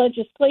influence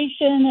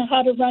legislation,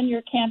 how to run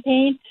your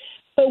campaign.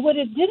 But what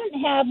it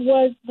didn't have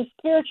was the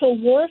spiritual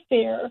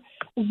warfare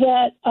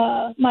that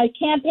my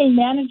campaign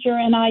manager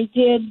and I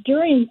did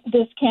during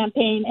this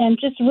campaign, and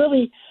just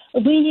really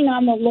leaning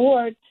on the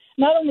Lord,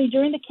 not only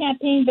during the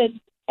campaign, but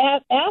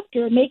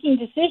after, making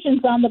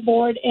decisions on the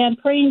board and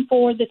praying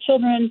for the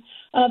children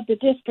of the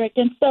district.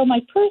 And so my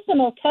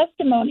personal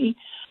testimony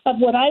of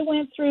what I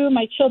went through,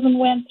 my children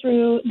went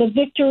through, the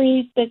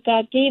victories that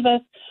God gave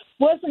us,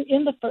 wasn't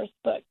in the first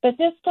book. But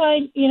this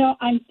time,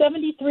 I'm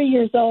 73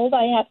 years old.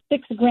 I have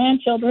 6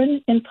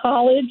 grandchildren in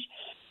college.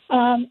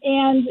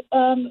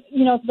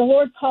 The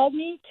Lord called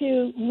me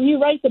to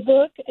rewrite the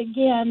book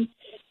again.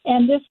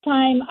 And this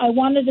time I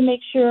wanted to make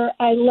sure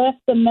I left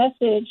the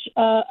message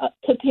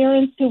to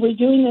parents who were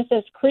doing this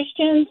as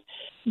Christians,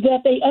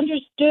 that they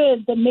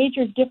understood the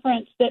major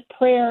difference that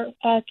prayer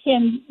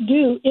can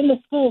do in the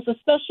schools,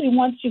 especially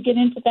once you get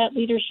into that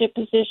leadership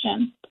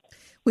position.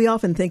 We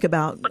often think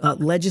about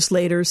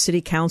legislators,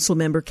 city council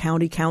member,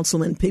 county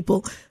councilmen,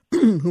 people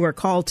who are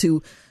called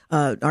to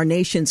our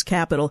nation's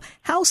capital.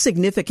 How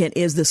significant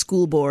is the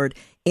school board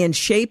in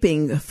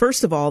shaping,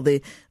 first of all,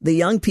 the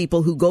young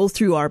people who go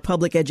through our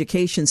public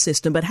education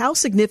system, but how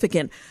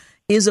significant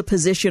is a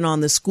position on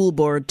the school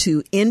board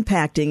to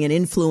impacting and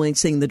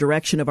influencing the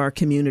direction of our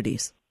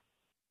communities?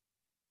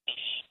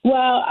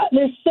 Well,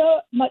 there's so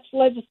much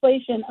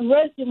legislation,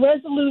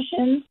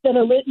 resolutions that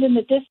are written in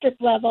the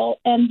district level,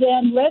 and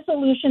then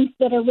resolutions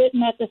that are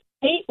written at the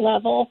state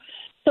level.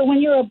 So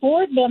when you're a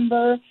board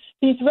member,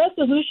 these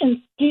resolutions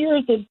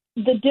steer the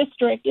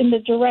district in the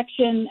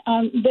direction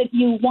that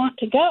you want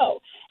to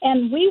go.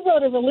 And we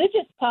wrote a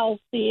religious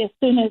policy as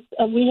soon as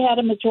we had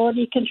a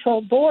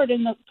majority-controlled board,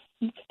 and the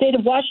state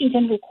of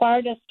Washington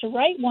required us to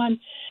write one.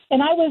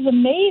 And I was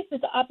amazed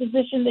at the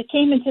opposition that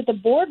came into the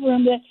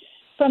boardroom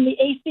from the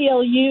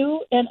ACLU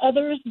and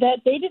others, that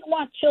they didn't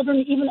want children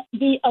to even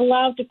be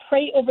allowed to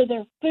pray over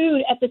their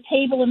food at the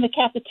table in the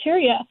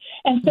cafeteria,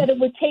 and said it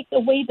would take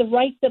away the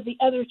rights of the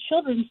other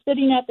children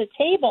sitting at the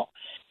table.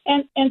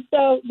 And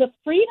so the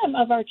freedom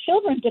of our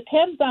children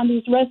depends on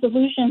these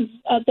resolutions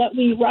that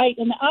we write,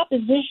 and the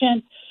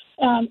opposition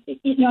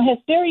has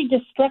very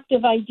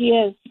destructive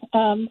ideas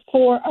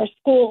for our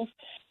schools.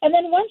 And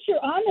then once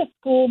you're on the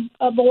school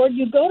board,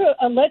 you go to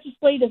a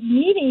legislative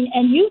meeting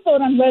and you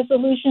vote on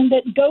resolution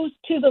that goes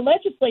to the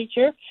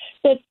legislature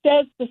that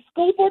says the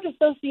School Board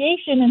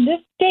Association in this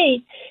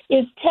state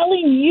is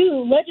telling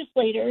you,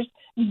 legislators,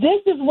 this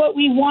is what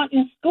we want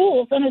in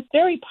schools. And it's a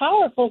very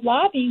powerful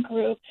lobbying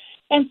group.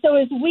 And so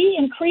as we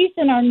increase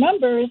in our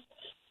numbers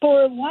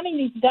for wanting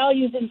these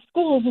values in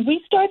schools,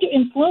 we start to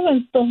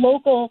influence the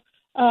local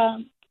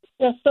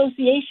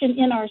association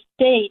in our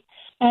state.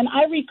 And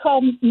I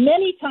recall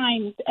many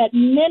times at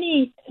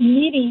many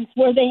meetings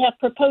where they have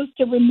proposed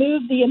to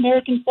remove the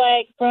American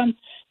flag from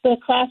the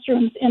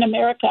classrooms in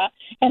America.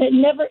 And it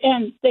never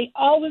ends. They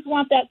always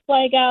want that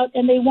flag out,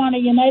 and they want a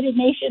United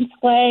Nations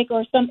flag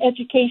or some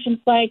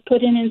education flag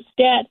put in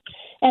instead.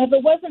 And if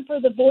it wasn't for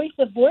the voice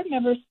of board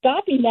members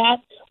stopping that,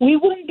 we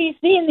wouldn't be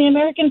seeing the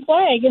American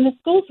flag in the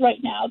schools right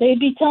now. They'd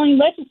be telling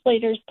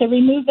legislators to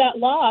remove that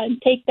law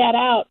and take that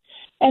out.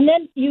 And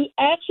then you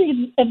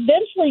actually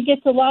eventually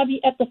get to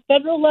lobby at the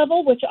federal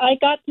level, which I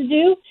got to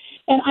do.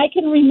 And I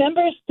can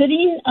remember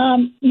sitting,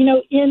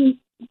 in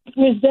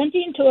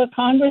presenting to a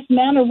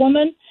congressman or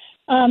woman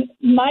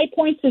my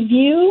points of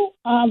view,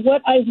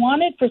 what I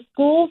wanted for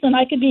schools, and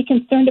I could be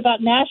concerned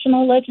about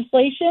national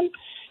legislation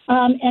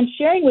and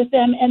sharing with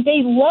them. And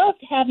they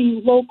loved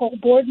having local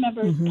board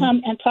members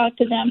come and talk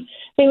to them.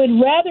 They would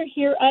rather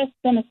hear us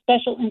than a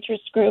special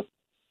interest group.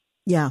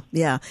 Yeah.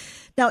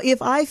 Now,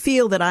 if I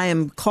feel that I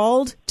am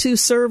called to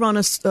serve on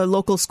a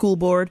local school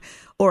board,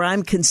 or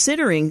I'm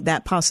considering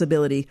that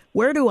possibility,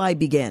 where do I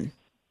begin?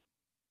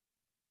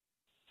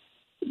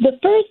 The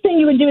first thing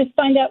you would do is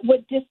find out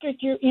what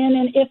district you're in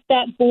and if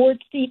that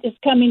board seat is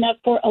coming up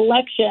for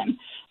election.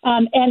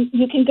 And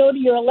you can go to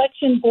your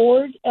election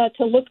board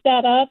to look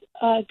that up.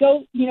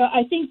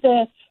 I think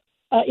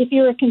if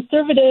you're a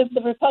conservative,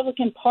 the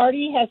Republican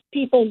Party has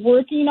people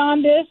working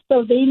on this,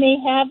 so they may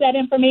have that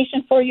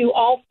information for you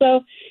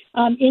also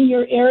in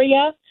your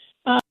area.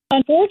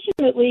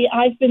 Unfortunately,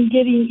 I've been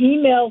getting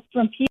emails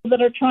from people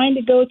that are trying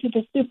to go to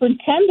the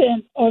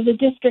superintendent or the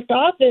district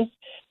office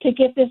to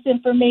get this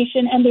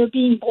information, and they're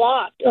being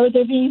blocked, or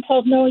they're being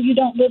told, no, you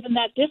don't live in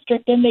that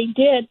district, and they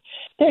did.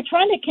 They're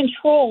trying to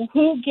control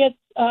who gets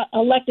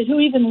elected, who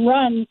even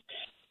runs.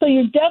 So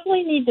you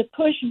definitely need to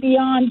push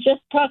beyond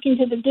just talking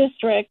to the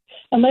district,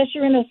 unless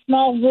you're in a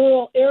small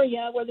rural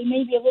area where they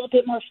may be a little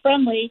bit more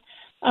friendly.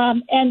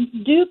 And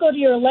do go to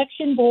your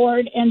election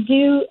board and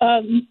do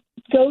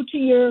go to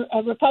your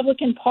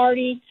Republican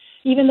Party.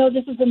 Even though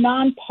this is a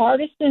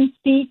nonpartisan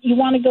seat, you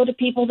want to go to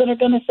people that are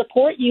going to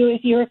support you if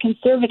you're a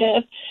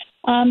conservative.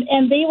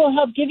 And they will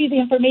help give you the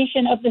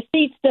information of the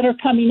seats that are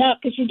coming up,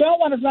 because you don't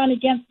want to run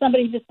against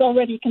somebody that's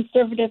already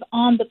conservative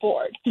on the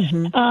board.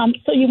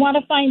 So you want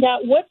to find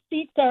out what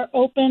seats are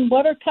open,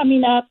 what are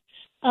coming up,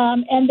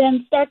 and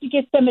then start to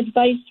get some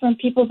advice from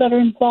people that are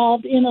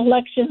involved in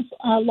elections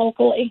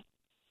locally.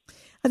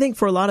 I think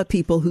for a lot of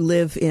people who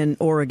live in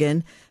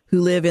Oregon, who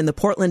live in the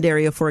Portland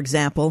area, for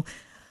example,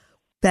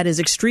 that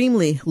is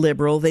extremely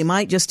liberal, they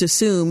might just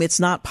assume it's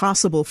not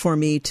possible for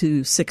me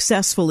to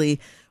successfully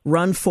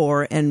run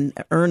for and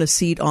earn a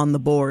seat on the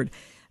board.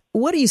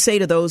 What do you say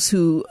to those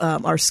who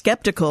are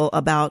skeptical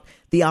about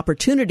the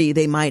opportunity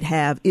they might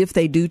have if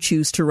they do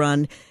choose to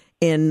run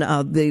in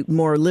the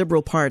more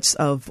liberal parts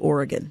of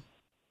Oregon,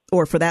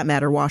 or for that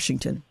matter,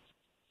 Washington?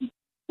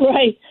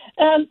 Right.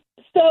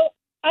 So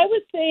I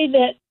would say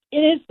that it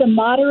is the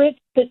moderates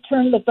that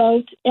turn the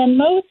vote, and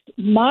most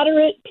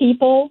moderate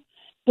people,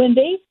 when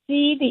they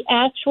see the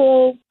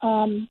actual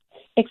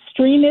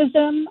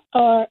extremism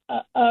or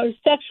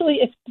sexually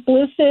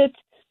explicit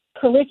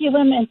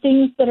curriculum and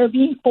things that are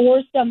being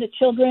forced on the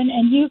children,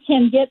 and you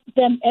can get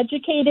them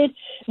educated,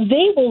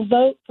 they will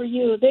vote for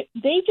you.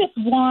 They just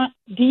want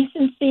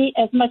decency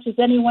as much as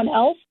anyone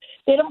else.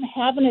 They don't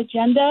have an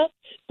agenda.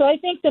 So I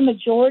think the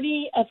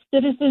majority of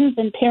citizens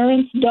and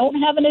parents don't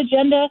have an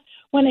agenda.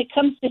 When it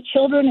comes to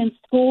children in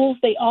schools,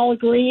 they all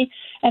agree.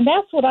 And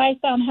that's what I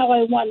found how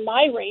I won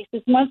my race,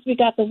 is once we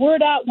got the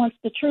word out, once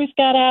the truth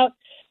got out,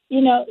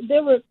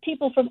 there were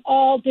people from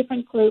all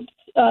different groups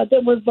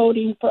that were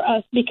voting for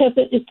us, because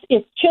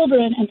it's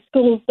children and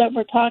schools that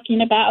we're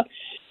talking about.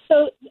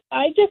 So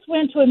I just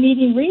went to a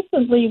meeting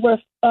recently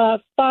where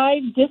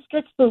 5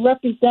 districts were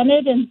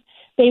represented, and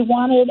they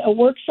wanted a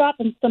workshop,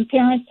 and some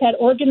parents had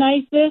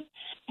organized this.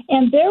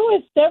 And there were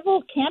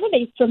several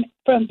candidates from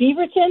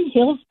Beaverton,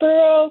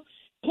 Hillsborough,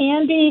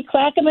 Canby,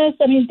 Clackamas.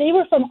 I mean, they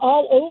were from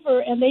all over,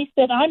 and they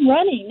said, I'm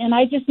running, and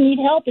I just need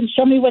help, and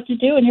show me what to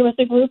do. And here was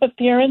a group of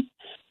parents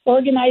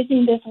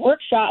organizing this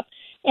workshop.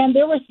 And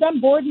there were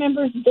some board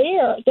members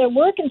there that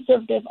were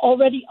conservative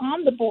already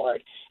on the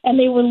board, and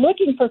they were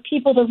looking for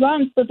people to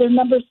run so their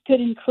numbers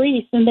could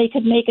increase and they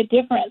could make a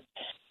difference.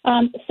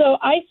 So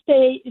I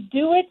say,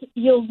 do it.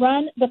 You'll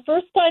run. The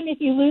first time, if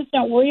you lose,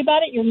 don't worry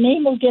about it. Your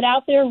name will get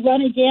out there.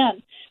 Run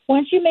again.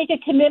 Once you make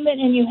a commitment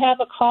and you have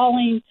a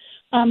calling,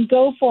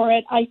 go for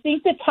it. I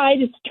think the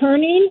tide is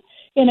turning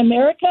in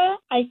America.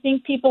 I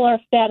think people are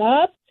fed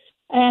up.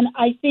 And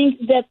I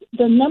think that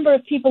the number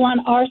of people on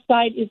our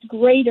side is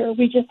greater.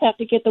 We just have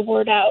to get the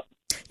word out.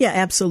 Yeah,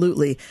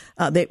 absolutely.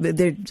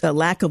 There's a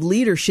lack of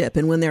leadership.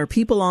 And when there are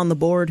people on the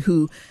board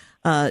who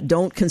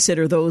don't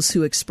consider those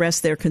who express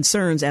their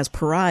concerns as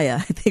pariah,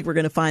 I think we're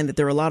going to find that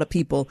there are a lot of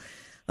people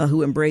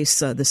who embrace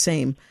the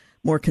same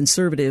more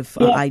conservative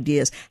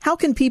ideas. How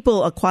can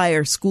people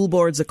acquire School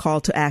Boards: A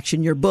Call to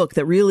Action, your book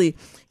that really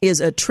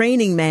is a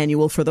training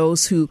manual for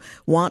those who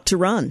want to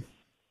run?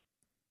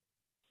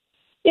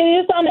 It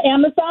is on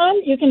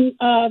Amazon. You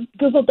can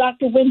Google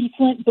Dr. Wendy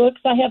Flint books.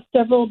 I have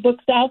several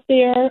books out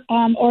there,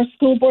 or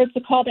School Boards: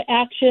 A Call to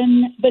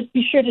Action, but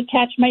be sure to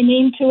attach my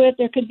name to it.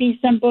 There could be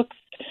some books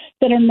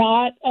that are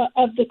not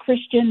of the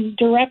Christian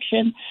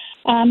direction.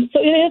 So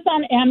it is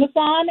on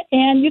Amazon,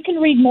 and you can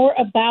read more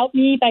about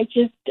me by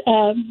just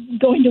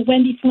going to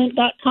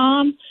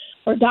wendyflint.com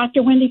or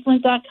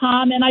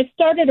drwendyflint.com. And I've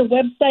started a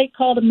website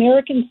called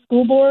American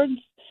School Boards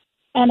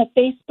and a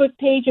Facebook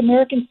page,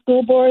 American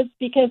School Boards,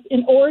 because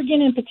in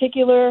Oregon in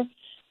particular,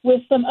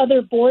 with some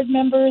other board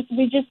members,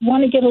 we just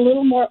want to get a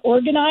little more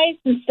organized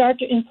and start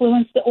to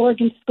influence the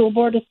Oregon School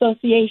Board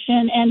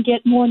Association and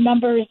get more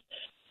members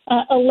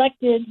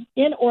elected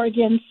in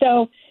Oregon.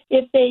 So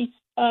if they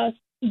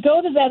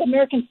go to that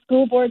American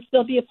School Boards,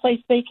 there'll be a place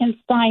they can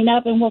sign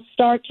up, and we'll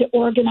start to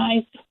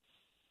organize.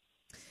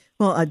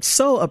 Well, I'd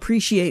so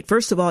appreciate,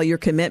 first of all, your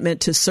commitment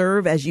to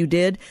serve as you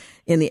did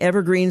in the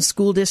Evergreen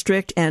School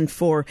District and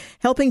for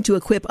helping to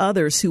equip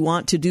others who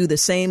want to do the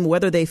same,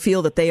 whether they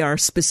feel that they are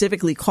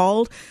specifically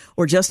called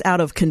or just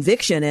out of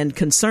conviction and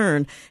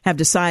concern have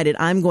decided,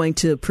 I'm going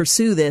to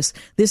pursue this.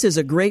 This is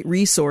a great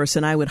resource,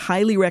 and I would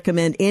highly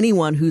recommend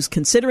anyone who's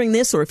considering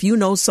this, or if you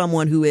know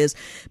someone who is,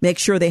 make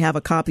sure they have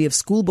a copy of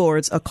School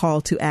Boards, A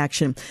Call to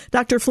Action.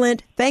 Dr.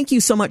 Flint, thank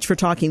you so much for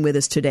talking with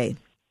us today.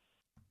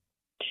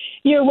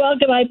 You're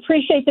welcome. I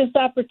appreciate this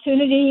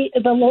opportunity.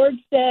 The Lord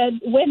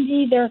said,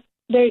 Wendy,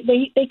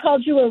 they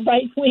called you a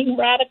right-wing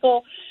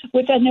radical,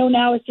 which I know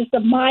now is just a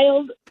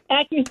mild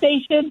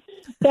accusation.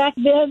 Back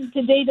then,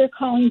 today, they're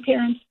calling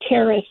parents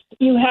terrorists.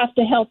 You have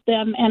to help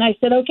them. And I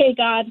said, okay,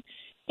 God.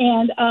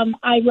 And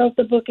I wrote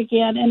the book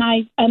again. And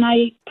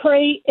I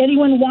pray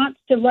anyone wants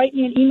to write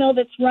me an email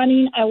that's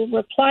running, I will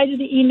reply to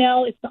the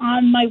email. It's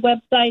on my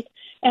website,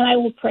 and I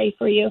will pray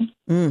for you.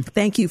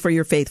 Thank you for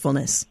your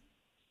faithfulness.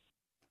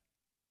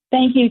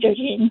 Thank you,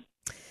 Georgene.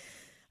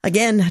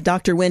 Again,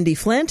 Dr. Wendy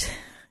Flint.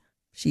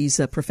 She's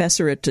a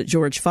professor at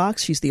George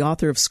Fox. She's the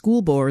author of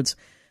School Boards,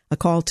 A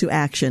Call to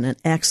Action, an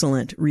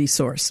excellent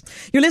resource.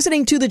 You're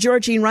listening to The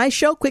Georgene Rice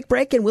Show. Quick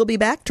break, and we'll be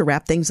back to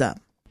wrap things up.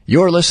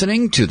 You're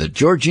listening to The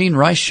Georgene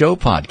Rice Show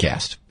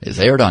podcast. It's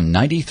aired on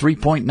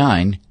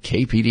 93.9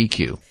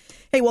 KPDQ.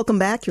 Hey, welcome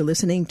back. You're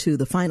listening to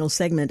the final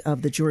segment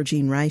of The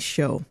Georgene Rice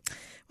Show.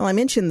 Well, I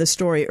mentioned the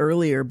story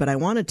earlier, but I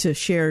wanted to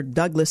share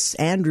Douglas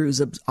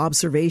Andrews'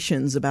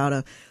 observations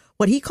about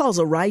what he calls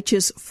a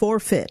righteous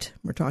forfeit.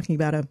 We're talking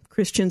about a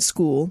Christian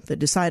school that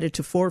decided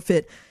to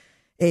forfeit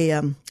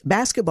a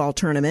basketball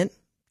tournament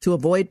to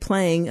avoid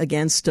playing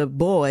against a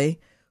boy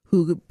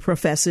who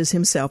professes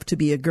himself to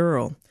be a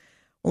girl.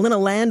 Well, in a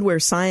land where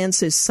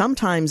science is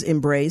sometimes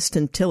embraced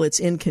until it's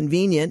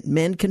inconvenient,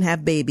 men can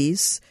have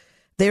babies.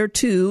 There,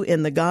 too,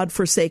 in the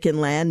God-forsaken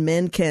land,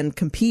 men can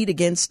compete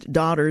against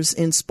daughters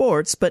in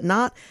sports, but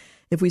not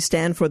if we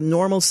stand for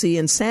normalcy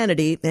and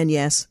sanity and,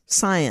 yes,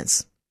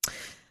 science.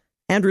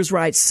 Andrews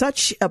writes,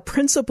 such a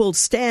principled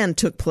stand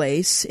took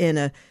place in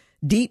a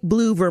deep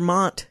blue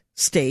Vermont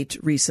state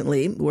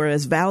recently,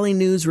 whereas Valley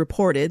News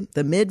reported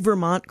the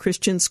Mid-Vermont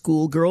Christian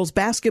School girls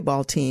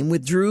basketball team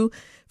withdrew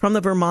from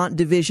the Vermont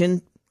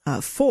Division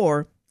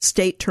 4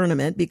 state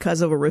tournament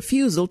because of a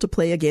refusal to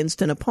play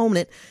against an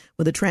opponent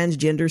with a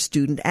transgender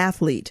student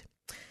athlete.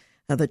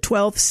 The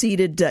 12th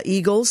seeded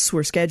Eagles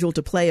were scheduled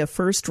to play a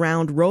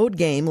first-round road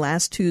game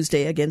last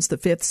Tuesday against the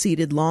 5th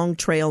seeded Long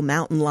Trail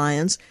Mountain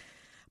Lions,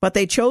 but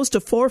they chose to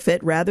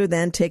forfeit rather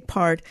than take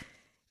part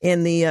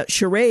in the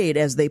charade,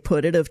 as they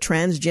put it, of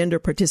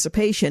transgender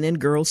participation in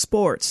girls'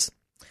 sports.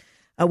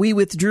 We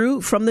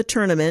withdrew from the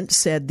tournament,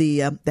 said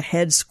the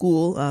head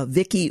school,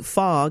 Vicky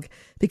Fogg,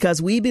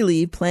 because we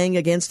believe playing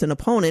against an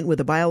opponent with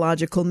a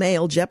biological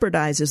male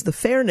jeopardizes the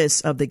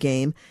fairness of the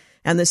game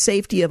and the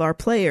safety of our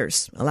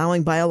players.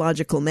 Allowing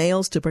biological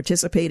males to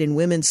participate in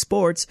women's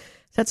sports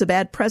sets a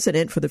bad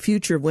precedent for the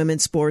future of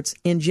women's sports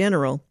in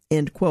general,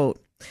 end quote.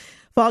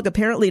 Fogg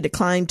apparently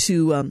declined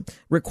to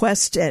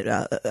requests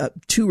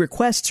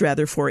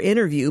for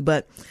interview,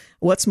 but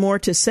what's more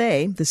to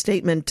say? The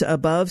statement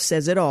above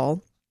says it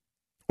all,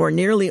 or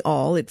nearly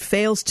all. It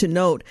fails to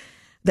note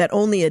that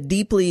only a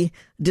deeply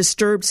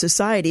disturbed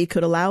society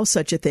could allow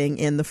such a thing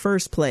in the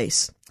first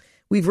place.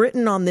 We've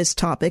written on this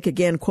topic,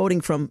 again quoting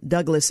from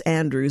Douglas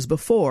Andrews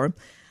before,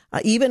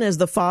 even as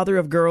the father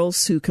of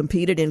girls who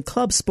competed in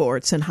club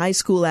sports and high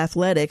school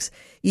athletics,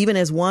 even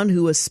as one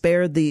who was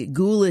spared the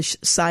ghoulish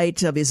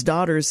sight of his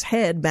daughter's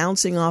head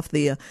bouncing off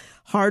the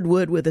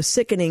hardwood with a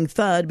sickening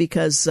thud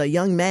because a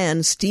young man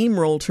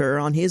steamrolled her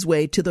on his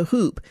way to the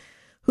hoop.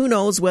 Who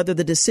knows whether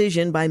the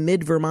decision by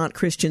Mid-Vermont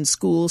Christian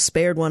School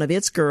spared one of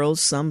its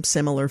girls some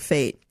similar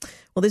fate.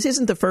 Well, this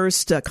isn't the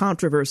first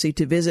controversy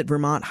to visit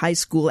Vermont high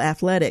school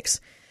athletics.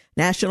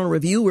 National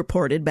Review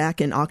reported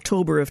back in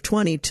October of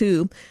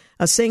 22,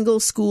 a single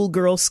school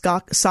girls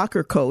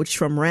soccer coach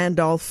from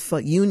Randolph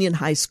Union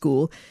High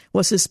School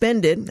was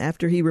suspended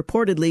after he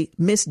reportedly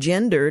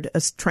misgendered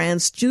a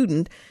trans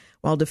student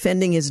while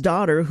defending his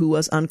daughter, who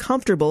was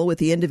uncomfortable with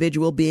the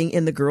individual being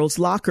in the girls'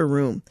 locker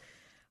room.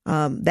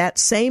 That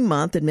same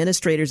month,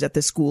 administrators at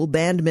the school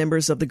banned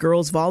members of the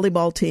girls'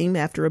 volleyball team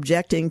after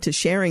objecting to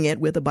sharing it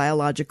with a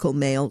biological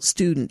male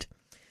student.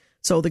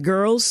 So the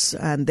girls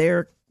and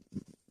their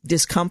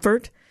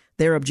discomfort,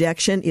 their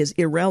objection is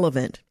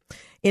irrelevant.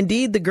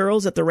 Indeed, the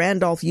girls at the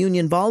Randolph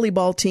Union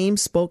volleyball team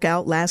spoke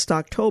out last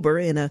October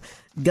in a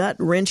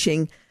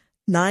gut-wrenching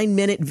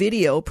 9-minute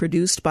video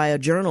produced by a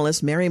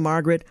journalist, Mary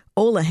Margaret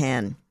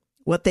Olahan.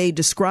 What they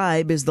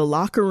describe is the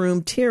locker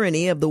room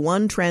tyranny of the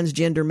one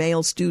transgender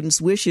male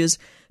student's wishes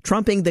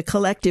trumping the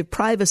collective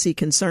privacy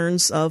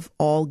concerns of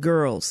all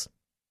girls.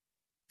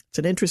 It's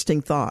an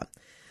interesting thought.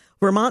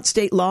 Vermont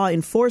state law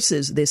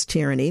enforces this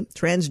tyranny.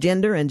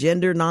 Transgender and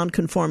gender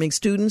nonconforming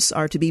students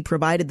are to be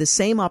provided the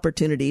same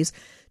opportunities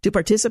to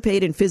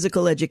participate in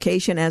physical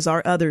education as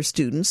are other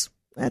students.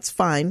 That's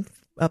fine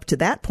up to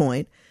that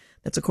point.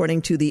 That's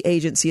according to the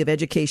Agency of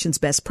Education's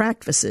best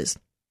practices.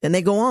 Then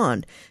they go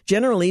on.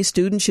 Generally,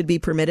 students should be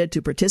permitted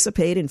to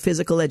participate in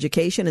physical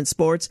education and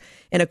sports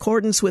in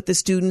accordance with the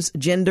student's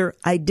gender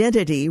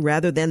identity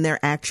rather than their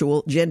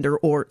actual gender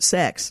or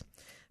sex.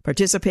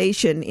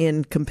 Participation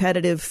in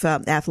competitive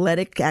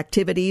athletic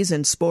activities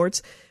and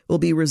sports will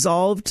be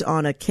resolved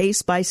on a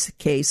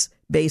case-by-case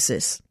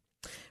basis.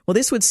 Well,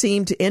 this would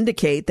seem to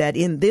indicate that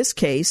in this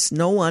case,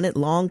 no one at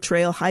Long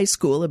Trail High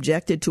School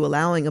objected to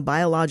allowing a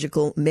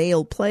biological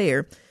male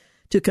player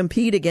to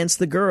compete against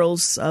the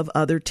girls of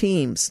other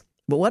teams.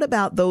 But what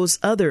about those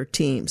other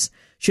teams?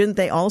 Shouldn't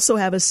they also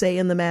have a say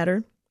in the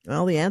matter?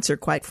 Well, the answer,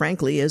 quite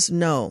frankly, is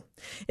no.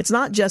 It's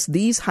not just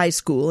these high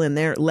school and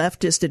their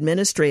leftist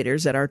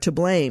administrators that are to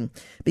blame.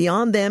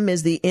 Beyond them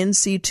is the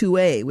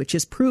NC2A, which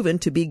is proven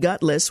to be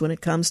gutless when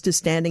it comes to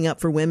standing up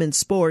for women's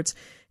sports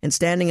and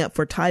standing up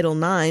for Title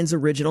IX's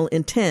original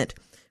intent,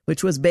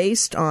 which was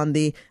based on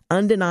the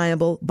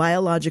undeniable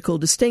biological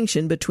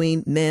distinction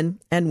between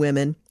men and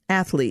women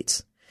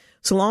athletes.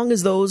 So long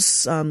as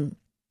those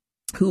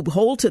who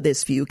hold to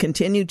this view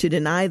continue to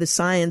deny the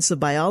science of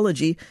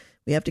biology,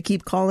 we have to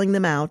keep calling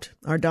them out.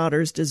 Our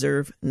daughters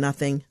deserve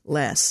nothing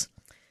less.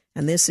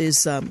 And this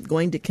is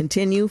going to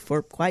continue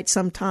for quite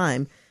some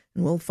time,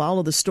 and we'll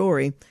follow the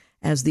story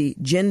as the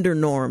gender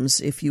norms,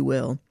 if you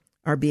will,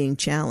 are being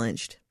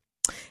challenged.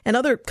 And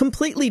other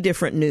completely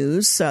different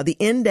news, the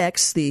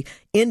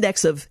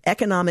index of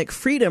economic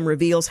freedom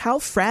reveals how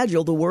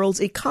fragile the world's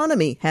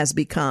economy has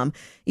become,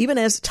 even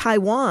as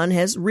Taiwan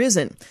has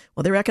risen.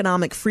 Well, their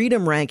economic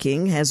freedom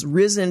ranking has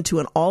risen to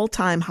an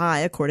all-time high,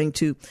 according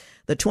to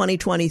the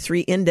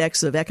 2023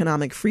 Index of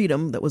Economic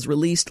Freedom that was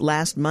released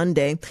last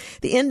Monday.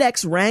 The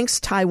index ranks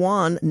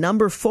Taiwan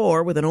number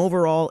 4 with an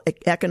overall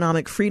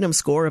economic freedom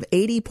score of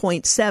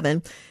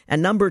 80.7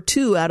 and number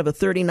 2 out of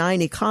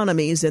 39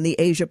 economies in the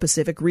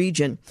Asia-Pacific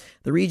region.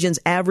 The region's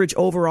average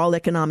overall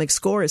economic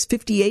score is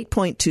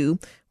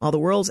 58.2, while the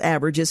world's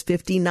average is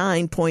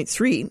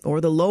 59.3,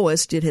 or the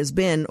lowest it has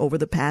been over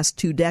the past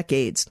 2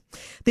 decades.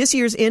 This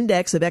year's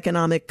Index of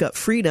Economic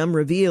Freedom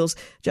reveals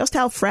just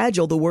how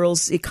fragile the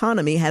world's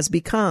economy has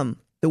become.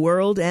 The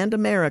world and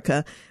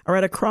America are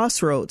at a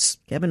crossroads.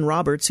 Kevin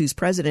Roberts, who's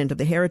president of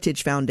the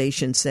Heritage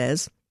Foundation,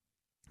 says,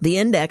 the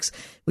index,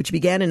 which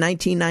began in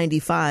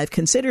 1995,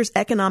 considers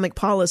economic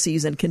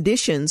policies and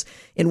conditions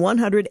in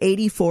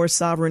 184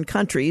 sovereign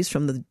countries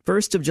from the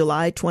 1st of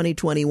July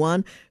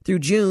 2021 through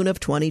June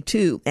of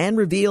 22, and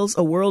reveals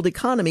a world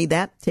economy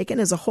that, taken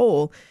as a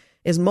whole,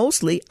 is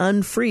mostly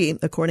unfree,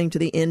 according to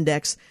the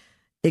index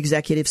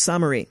executive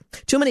summary.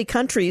 Too many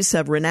countries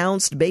have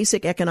renounced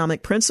basic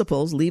economic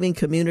principles, leaving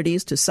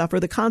communities to suffer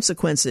the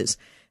consequences.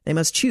 They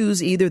must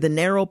choose either the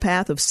narrow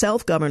path of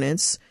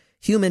self-governance,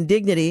 human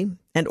dignity,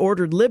 and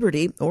ordered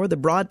liberty, or the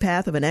broad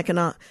path of an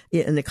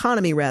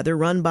economy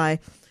run by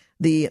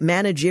the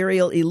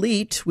managerial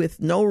elite with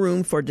no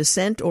room for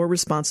dissent or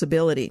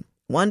responsibility.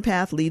 One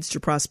path leads to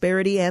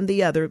prosperity and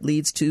the other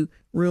leads to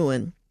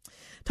ruin.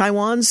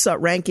 Taiwan's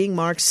ranking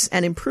marks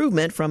an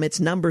improvement from its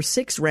number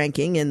 6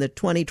 ranking in the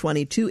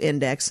 2022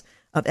 Index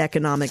of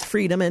Economic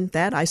Freedom, and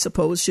that, I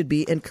suppose, should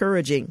be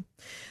encouraging.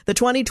 The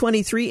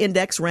 2023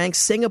 index ranks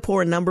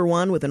Singapore number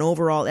 1 with an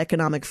overall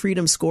economic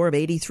freedom score of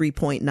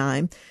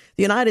 83.9.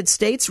 The United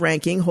States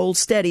ranking holds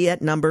steady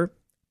at number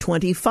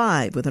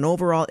 25 with an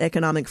overall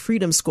economic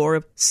freedom score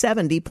of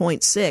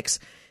 70.6,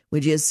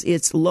 which is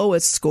its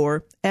lowest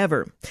score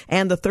ever,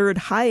 and the third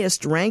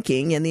highest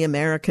ranking in the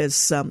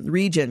Americas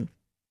region.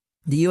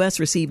 The U.S.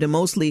 received a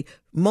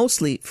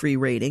mostly free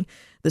rating,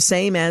 the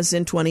same as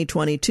in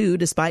 2022,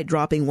 despite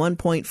dropping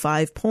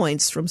 1.5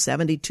 points from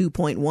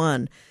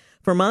 72.1.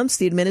 For months,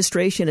 the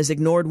administration has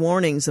ignored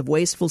warnings of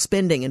wasteful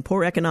spending and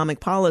poor economic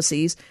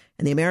policies,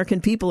 and the American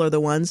people are the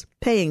ones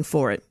paying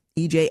for it.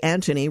 E.J.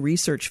 Antony,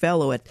 research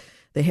fellow at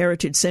the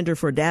Heritage Center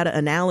for Data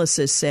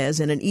Analysis, says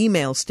in an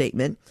email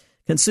statement,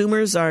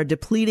 consumers are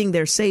depleting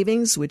their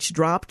savings, which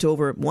dropped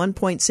over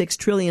 $1.6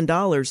 trillion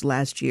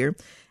last year,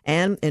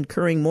 and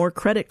incurring more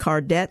credit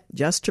card debt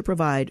just to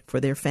provide for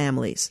their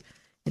families.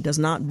 It does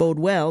not bode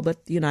well,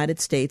 but the United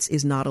States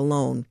is not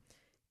alone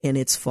in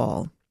its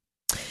fall.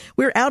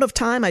 We're out of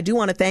time. I do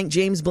want to thank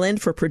James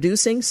Blend for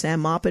producing,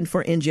 Sam Maupin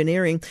for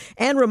engineering,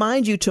 and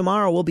remind you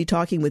tomorrow we'll be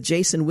talking with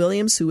Jason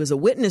Williams, who is a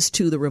witness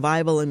to the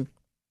revival in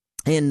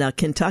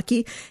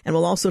Kentucky, and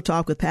we'll also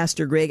talk with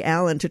Pastor Greg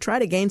Allen to try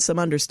to gain some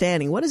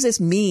understanding. What does this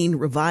mean,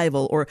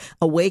 revival or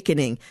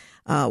awakening?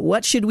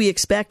 What should we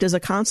expect as a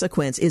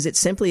consequence? Is it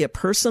simply a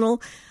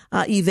personal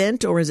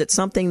event, or is it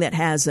something that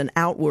has an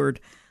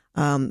outward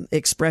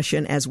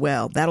expression as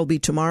well? That'll be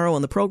tomorrow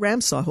on the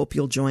program, so I hope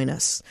you'll join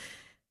us.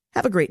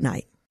 Have a great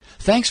night.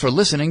 Thanks for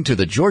listening to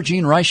the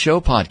Georgene Rice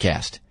Show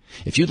podcast.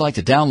 If you'd like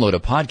to download a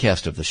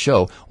podcast of the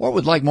show or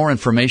would like more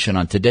information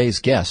on today's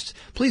guests,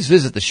 please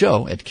visit the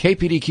show at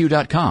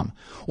kpdq.com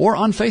or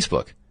on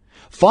Facebook.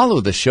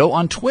 Follow the show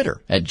on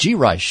Twitter at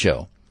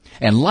GRiceShow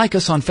and like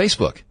us on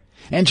Facebook.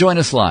 And join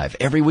us live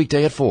every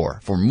weekday at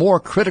 4 for more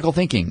critical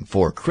thinking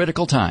for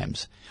critical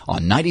times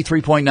on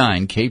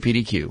 93.9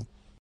 KPDQ.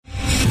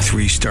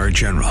 3-star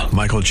General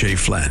Michael J.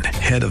 Flynn,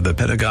 head of the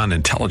Pentagon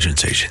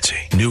Intelligence Agency,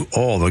 knew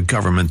all the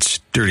government's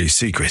dirty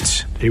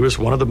secrets. He was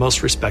one of the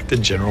most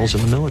respected generals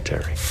in the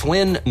military.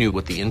 Flynn knew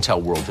what the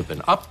intel world had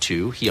been up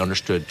to. He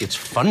understood its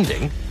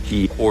funding.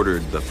 He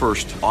ordered the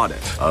first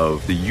audit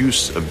of the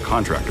use of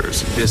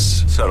contractors.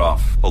 This set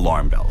off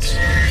alarm bells.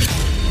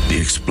 The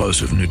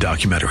explosive new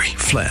documentary,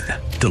 Flynn,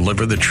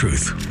 Deliver the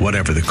Truth,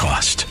 Whatever the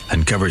Cost,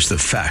 uncovers the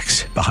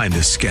facts behind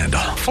this scandal.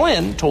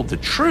 Flynn told the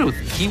truth.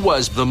 He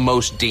was the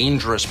most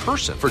dangerous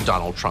person for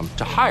Donald Trump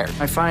to hire.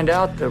 I find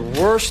out the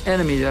worst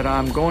enemy that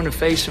I'm going to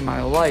face in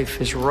my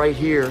life is right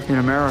here in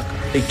America.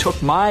 They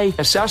took my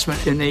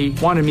assessment and they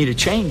wanted me to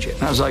change it.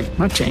 And I was like, I'm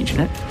not changing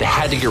it. They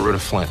had to get rid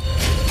of Flynn.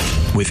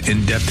 With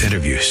in-depth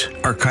interviews,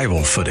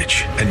 archival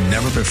footage, and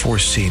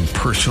never-before-seen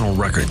personal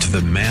records of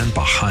the man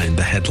behind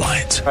the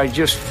headlines. I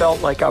just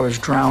felt like I was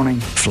drowning.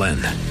 Flynn,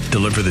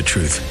 Deliver the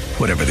Truth,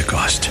 Whatever the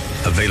Cost.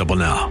 Available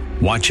now.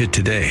 Watch it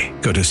today.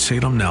 Go to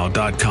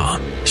salemnow.com.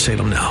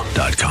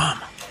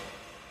 salemnow.com.